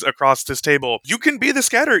bushes across this table. You can be the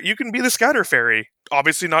scatter fairy.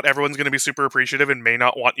 Obviously not everyone's going to be super appreciative and may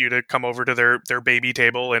not want you to come over to their baby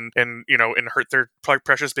table and hurt their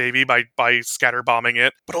precious baby by scatter bombing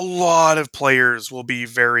it. But a lot of players will be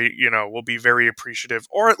very appreciative,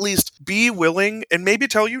 or at least be willing, and maybe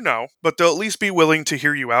tell you no, but they'll at least be willing to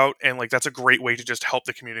hear you out. And like, that's a great way to just help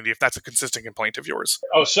the community if that's a consistent complaint of yours.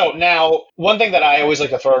 Oh, so now one thing that I always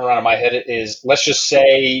like to throw around in my head is, let's just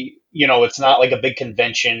say, it's not like a big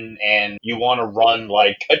convention and you want to run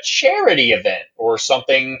like a charity event or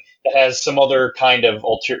something that has some other kind of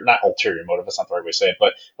not ulterior motive, that's not the right way to say it,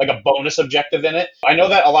 but like a bonus objective in it. I know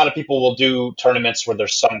that a lot of people will do tournaments where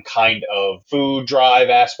there's some kind of food drive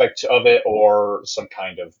aspect of it or some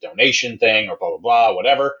kind of donation thing or blah, blah, blah,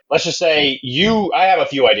 whatever. Let's just say I have a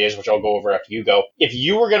few ideas, which I'll go over after you go. If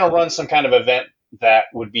you were going to run some kind of event that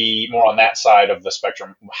would be more on that side of the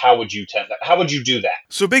spectrum, how would you do that?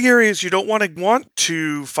 So big areas, you don't want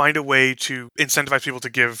to find a way to incentivize people to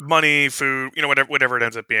give money, food, whatever it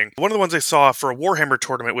ends up being. One of the ones I saw for a Warhammer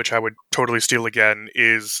tournament, which I would totally steal again,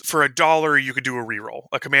 is for $1 you could do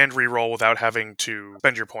a command reroll without having to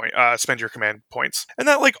spend your command points. And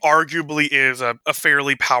that like arguably is a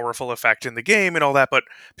fairly powerful effect in the game and all that, but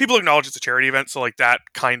people acknowledge it's a charity event, so like that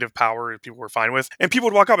kind of power people were fine with. And people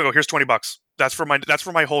would walk up and go, here's $20. That's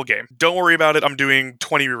for my whole game. Don't worry about it. I'm doing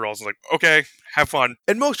 20 rerolls. Like, okay, have fun.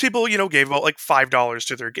 And most people, gave about like $5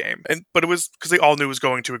 to their game. But it was because they all knew it was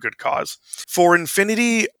going to a good cause. For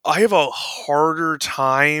Infinity, I have a harder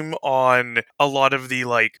time on a lot of the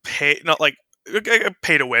like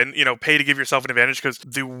pay to win, pay to give yourself an advantage, because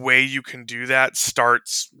the way you can do that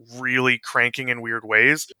starts really cranking in weird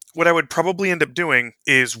ways. What I would probably end up doing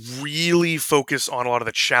is really focus on a lot of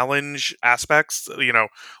the challenge aspects.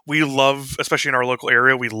 We love, especially in our local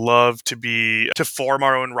area, we love to form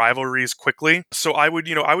our own rivalries quickly. So I would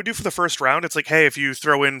do for the first round, it's like, hey, if you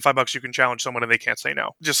throw in $5, you can challenge someone and they can't say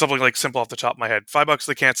no. Just something like simple off the top of my head. $5,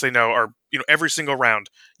 they can't say no, or, every single round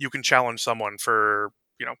you can challenge someone for,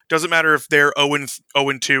 doesn't matter if they're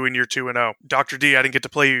 0-2 and you're 2-0. Dr. D, I didn't get to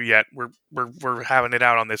play you yet. We're having it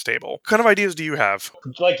out on this table. What kind of ideas do you have?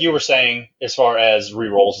 Like you were saying, as far as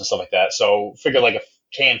re-rolls and stuff like that. So figure like a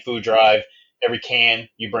canned food drive. Every can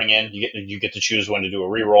you bring in, you get to choose when to do a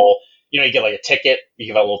re-roll. You get like a ticket. You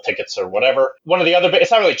give out little tickets or whatever. One of the other,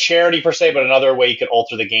 it's not really charity per se, but another way you could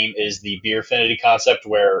alter the game is the beer affinity concept,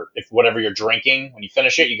 where if whatever you're drinking, when you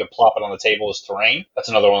finish it, you can plop it on the table as terrain. That's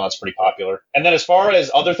another one that's pretty popular. And then as far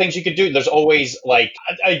as other things you could do, there's always like,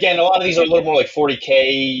 again, a lot of these are a little more like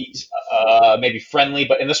 40K, maybe friendly,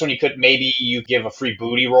 but in this one you give a free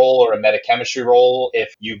booty roll or a metachemistry roll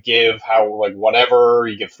if you give whatever,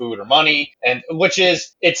 you give food or money, and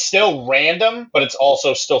it's still random, but it's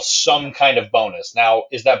also still some kind of bonus. Now,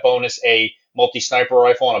 is that bonus a multi-sniper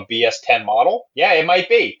rifle on a BS-10 model? Yeah, it might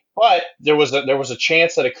be. But there was a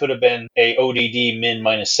chance that it could have been a ODD min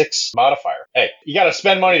 -6 modifier. Hey, you got to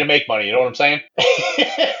spend money to make money. You know what I'm saying?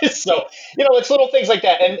 So, it's little things like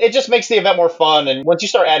that, and it just makes the event more fun. And once you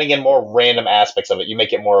start adding in more random aspects of it, you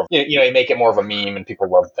make it more of you make it more of a meme, and people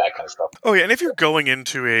love that kind of stuff. Oh yeah, and if you're going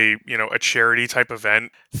into a charity type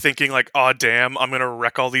event thinking like, oh damn, I'm gonna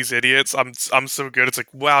wreck all these idiots, I'm so good, it's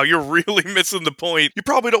like, wow, you're really missing the point. You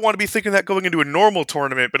probably don't want to be thinking that going into a normal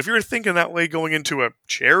tournament, but if you're thinking that way going into a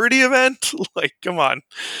charity event, like, come on.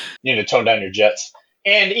 You need to tone down your jets.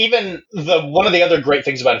 And even one of the other great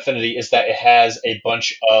things about Infinity is that it has a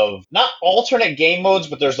bunch of not alternate game modes,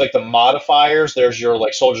 but there's like the modifiers. There's your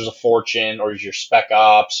like Soldiers of Fortune, or your Spec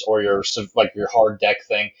Ops, or your hard deck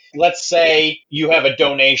thing. Let's say you have a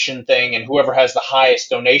donation thing, and whoever has the highest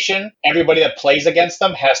donation, everybody that plays against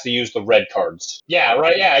them has to use the red cards. Yeah,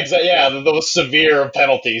 right. Yeah, exactly. Yeah, those severe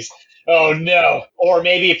penalties. Oh no. Or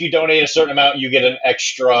maybe if you donate a certain amount, you get an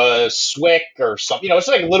extra SWIC or something. It's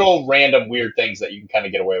like little random weird things that you can kind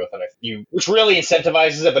of get away with it. Which really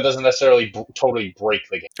incentivizes it, but doesn't necessarily totally break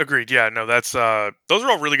the game. Agreed. Yeah, no, those are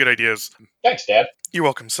all really good ideas. Thanks, Dad. You're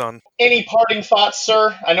welcome, son. Any parting thoughts,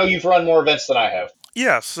 sir? I know you've run more events than I have.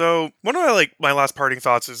 Yeah, so one of my last parting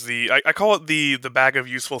thoughts is I call it the bag of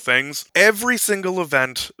useful things. Every single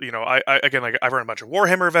event, I've run a bunch of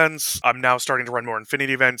Warhammer events. I'm now starting to run more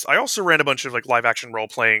Infinity events. I also ran a bunch of live action role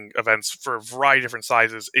playing events for a variety of different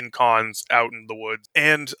sizes in cons out in the woods.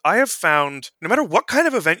 And I have found no matter what kind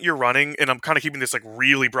of event you're running, and I'm kind of keeping this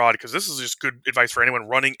really broad because this is just good advice for anyone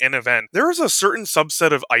running an event. There is a certain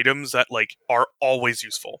subset of items that are always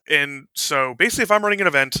useful. And so basically, if I'm running an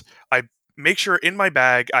event, I make sure in my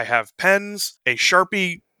bag I have pens, a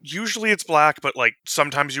Sharpie. Usually it's black, but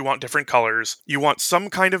sometimes you want different colors. You want some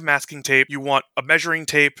kind of masking tape. You want a measuring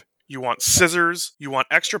tape. You want scissors. You want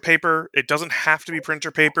extra paper. It doesn't have to be printer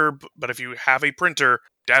paper, but if you have a printer,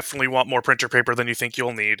 definitely want more printer paper than you think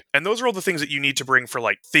you'll need. And those are all the things that you need to bring for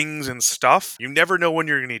things and stuff. You never know when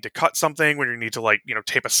you're going to need to cut something, when you need to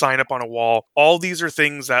tape a sign up on a wall. All these are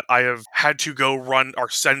things that I have had to go run or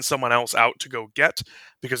send someone else out to go get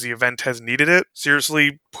because the event has needed it.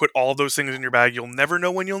 Seriously, put all of those things in your bag. You'll never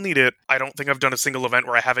know when you'll need it. I don't think I've done a single event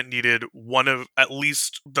where I haven't needed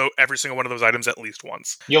every single one of those items at least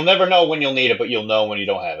once. You'll never know when you'll need it, but you'll know when you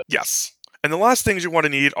don't have it. Yes. And the last things you want to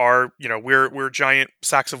need are, we're giant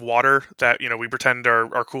sacks of water that, we pretend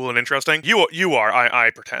are cool and interesting. You are,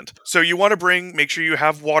 I pretend. So you want to make sure you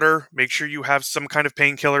have water, make sure you have some kind of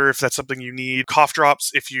painkiller if that's something you need, cough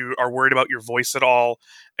drops if you are worried about your voice at all,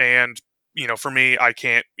 and for me, I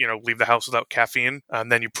can't, leave the house without caffeine.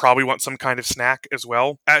 And then you probably want some kind of snack as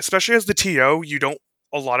well. Especially as the TO, you don't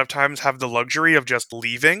a lot of times have the luxury of just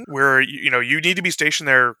leaving, where you need to be stationed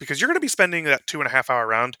there because you're going to be spending that 2.5 hour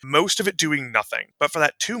round, most of it doing nothing. But for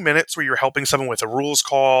that 2 minutes where you're helping someone with a rules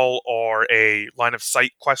call or a line of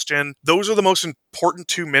sight question, those are the most important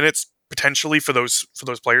 2 minutes potentially for those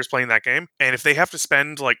players playing that game. And if they have to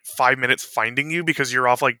spend 5 minutes finding you because you're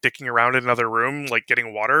off dicking around in another room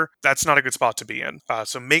getting water, that's not a good spot to be in.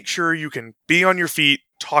 So make sure you can be on your feet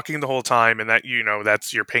talking the whole time, and that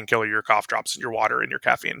that's your painkiller, your cough drops, your water, and your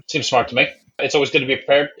caffeine. Seems smart to me. It's always good to be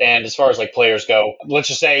prepared. And as far as players go, let's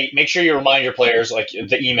just say, make sure you remind your players,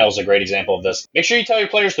 the email is a great example of this. Make sure you tell your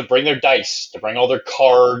players to bring their dice, to bring all their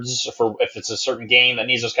cards for if it's a certain game that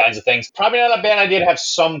needs those kinds of things. Probably not a bad idea to have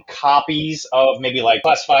some copies of maybe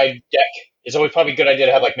classified deck it's always probably a good idea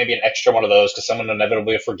to have like maybe an extra one of those because someone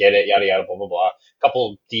inevitably will forget it, yada yada, blah blah blah. A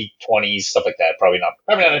couple D20s, stuff like that. Probably not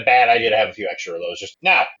a bad idea to have a few extra of those. Just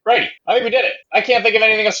now, Brady, I think we did it. I can't think of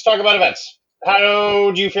anything else to talk about events.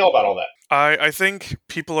 How do you feel about all that? I think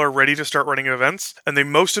people are ready to start running events, and the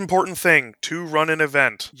most important thing to run an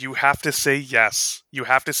event, you have to say yes. You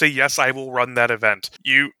have to say yes, I will run that event.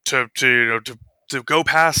 To go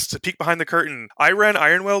past, to peek behind the curtain. I ran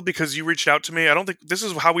Ironweld because you reached out to me. I don't think this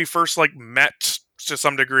is how we first met to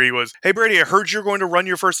some degree was, hey Brady, I heard you're going to run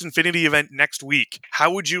your first Infinity event next week.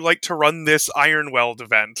 How would you like to run this Ironweld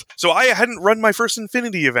event? So I hadn't run my first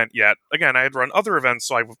Infinity event yet. Again, I had run other events,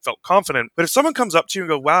 so I felt confident. But if someone comes up to you and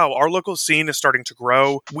go, wow, our local scene is starting to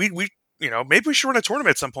grow, maybe we should run a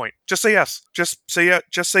tournament at some point. Just say yes. Just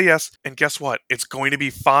say yes. And guess what? It's going to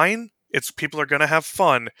be fine. People are going to have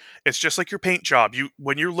fun. It's just like your paint job.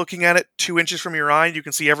 When you're looking at it 2 inches from your eye, you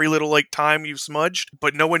can see every little time you've smudged,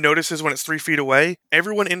 but no one notices when it's 3 feet away.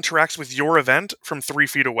 Everyone interacts with your event from 3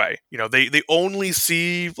 feet away. They only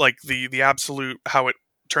see the absolute how it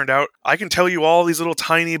turned out. I can tell you all these little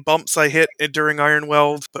tiny bumps I hit during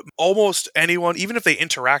Ironweld, but almost anyone, even if they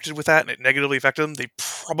interacted with that and it negatively affected them, they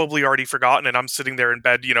probably already forgotten, and I'm sitting there in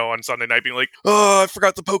bed, on Sunday night being like, oh, I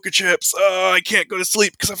forgot the poker chips. Oh, I can't go to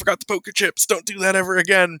sleep because I forgot the poker chips. Don't do that ever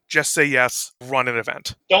again. Just say yes. Run an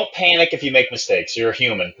event. Don't panic if you make mistakes. You're a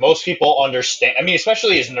human. Most people understand. I mean,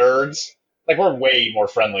 especially as nerds, we're way more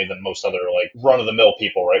friendly than most other run-of-the-mill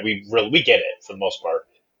people, right? We get it for the most part.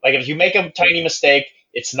 If you make a tiny mistake,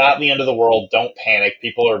 it's not the end of the world. Don't panic.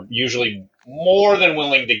 People are usually more than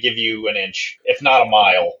willing to give you an inch, if not a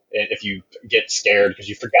mile, if you get scared because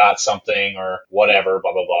you forgot something or whatever,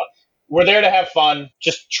 blah, blah, blah. We're there to have fun.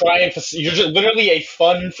 Just try and you're just literally a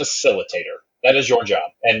fun facilitator. That is your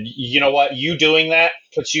job. And you know what? You doing that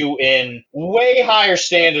puts you in way higher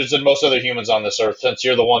standards than most other humans on this earth, since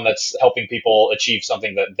you're the one that's helping people achieve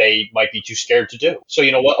something that they might be too scared to do. So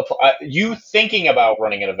you know what? You thinking about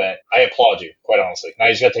running an event, I applaud you, quite honestly. Now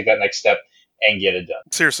you just got to take that next step and get it done.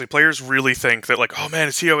 Seriously, players really think that oh man,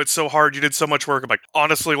 it's so hard, you did so much work. I'm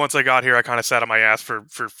honestly, once I got here, I kind of sat on my ass for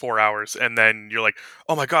 4 hours, and then you're like,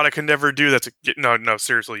 oh my god, I can never do that. No,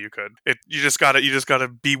 seriously, you could. You just gotta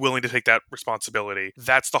be willing to take that responsibility.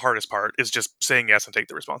 That's the hardest part, is just saying yes and take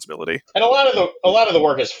the responsibility. And a lot of the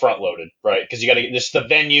work is front loaded, right? Because you got to get the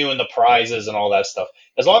venue and the prizes and all that stuff.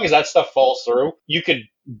 As long as that stuff falls through, you could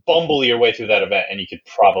bumble your way through that event, and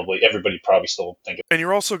everybody probably still think of it. And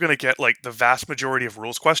you're also going to get the vast majority of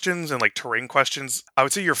rules questions and terrain questions. I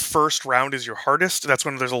would say your first round is your hardest. That's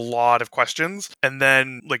when there's a lot of questions. And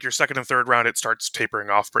then your second and third round, it starts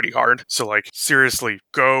tapering off pretty hard. So seriously,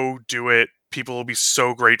 go do it. People will be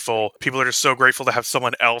so grateful. People are just so grateful to have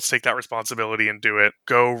someone else take that responsibility and do it.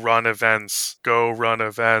 Go run events.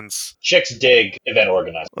 Chicks dig event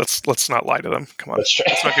organizing. Let's not lie to them. Come on. Let's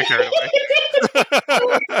not get carried away.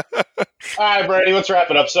 All right, Brady, let's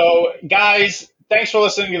wrap it up. So, guys, thanks for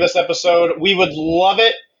listening to this episode. We would love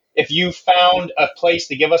it if you found a place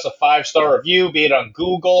to give us a 5-star review, be it on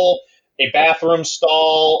Google, a bathroom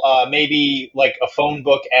stall, maybe a phone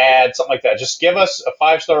book ad, something like that. Just give us a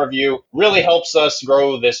 5-star review. Really helps us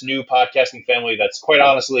grow this new podcasting family that's quite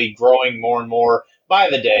honestly growing more and more by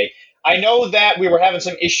the day. I know that we were having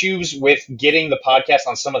some issues with getting the podcast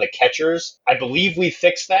on some of the catchers. I believe we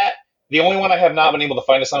fixed that. The only one I have not been able to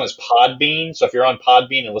find us on is Podbean. So if you're on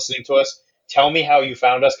Podbean and listening to us, tell me how you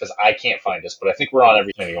found us, because I can't find us, but I think we're on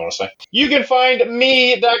everything you want to say. You can find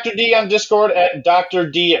me, Dr. D, on Discord at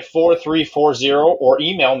drdforty or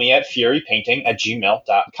email me at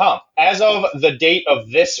furypainting@gmail.com. As of the date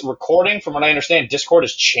of this recording, from what I understand, Discord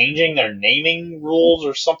is changing their naming rules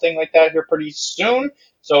or something like that here pretty soon.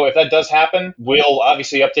 So if that does happen, we'll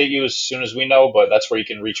obviously update you as soon as we know, but that's where you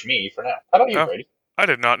can reach me for now. How about you, Brady? I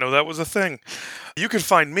did not know that was a thing. You can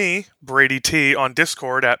find me, Brady T, on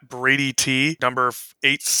Discord at Brady T, number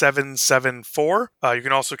 8774. You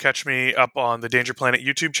can also catch me up on the Danger Planet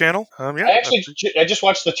YouTube channel. I just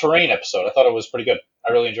watched the terrain episode. I thought it was pretty good.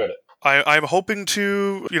 I really enjoyed it. I'm hoping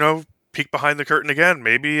to, peek behind the curtain again.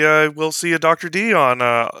 Maybe we'll see a Dr. D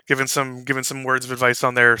on giving some words of advice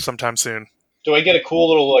on there sometime soon. Do I get a cool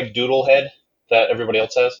little doodle head that everybody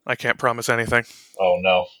else has? I can't promise anything. Oh,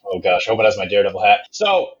 no. Oh, gosh. Hope it has my Daredevil hat.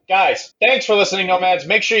 So, guys, thanks for listening, Nomads.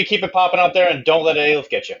 Make sure you keep it popping out there and don't let Aelith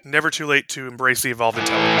get you. Never too late to embrace the evolved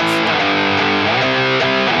intelligence.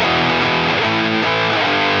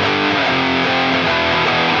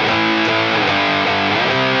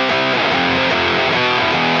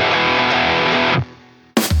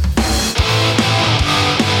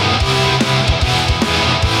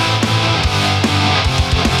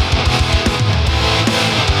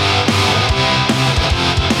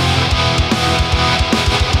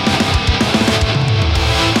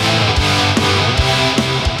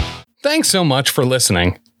 Thanks so much for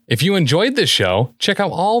listening. If you enjoyed this show, check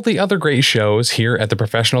out all the other great shows here at the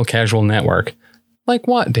Professional Casual Network. Like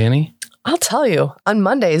what, Danny? I'll tell you. On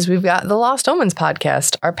Mondays, we've got the Lost Omens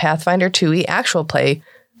podcast, our Pathfinder 2e actual play,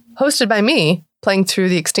 hosted by me, playing through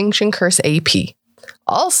the Extinction Curse AP.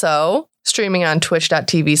 Also, streaming on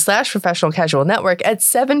twitch.tv/Professional Casual Network at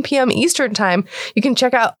 7 p.m. Eastern Time, you can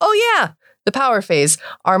check out, the Power Phase,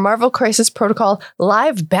 our Marvel Crisis Protocol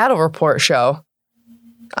live battle report show.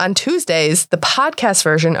 On Tuesdays, the podcast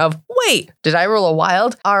version of Wait, Did I Roll a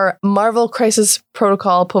Wild? Our Marvel Crisis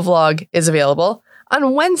Protocol vlog is available.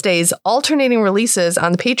 On Wednesdays, alternating releases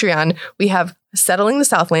on the Patreon, we have Settling the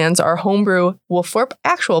Southlands, our homebrew Wolfthorpe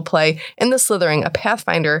actual play, and The Slithering, a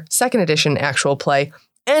Pathfinder 2nd edition actual play.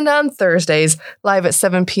 And on Thursdays, live at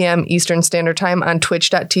 7 p.m. Eastern Standard Time on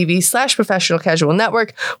twitch.tv/Professional Casual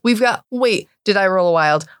Network, we've got Wait, Did I Roll a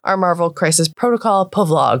Wild? Our Marvel Crisis Protocol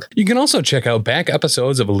vlog. You can also check out back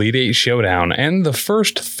episodes of Elite 8 Showdown and the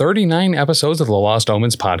first 39 episodes of the Lost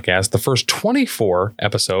Omens podcast, the first 24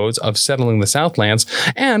 episodes of Settling the Southlands,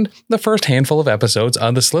 and the first handful of episodes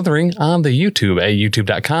of The Slithering on the YouTube at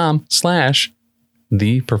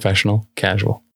youtube.com/TheProfessionalCasual.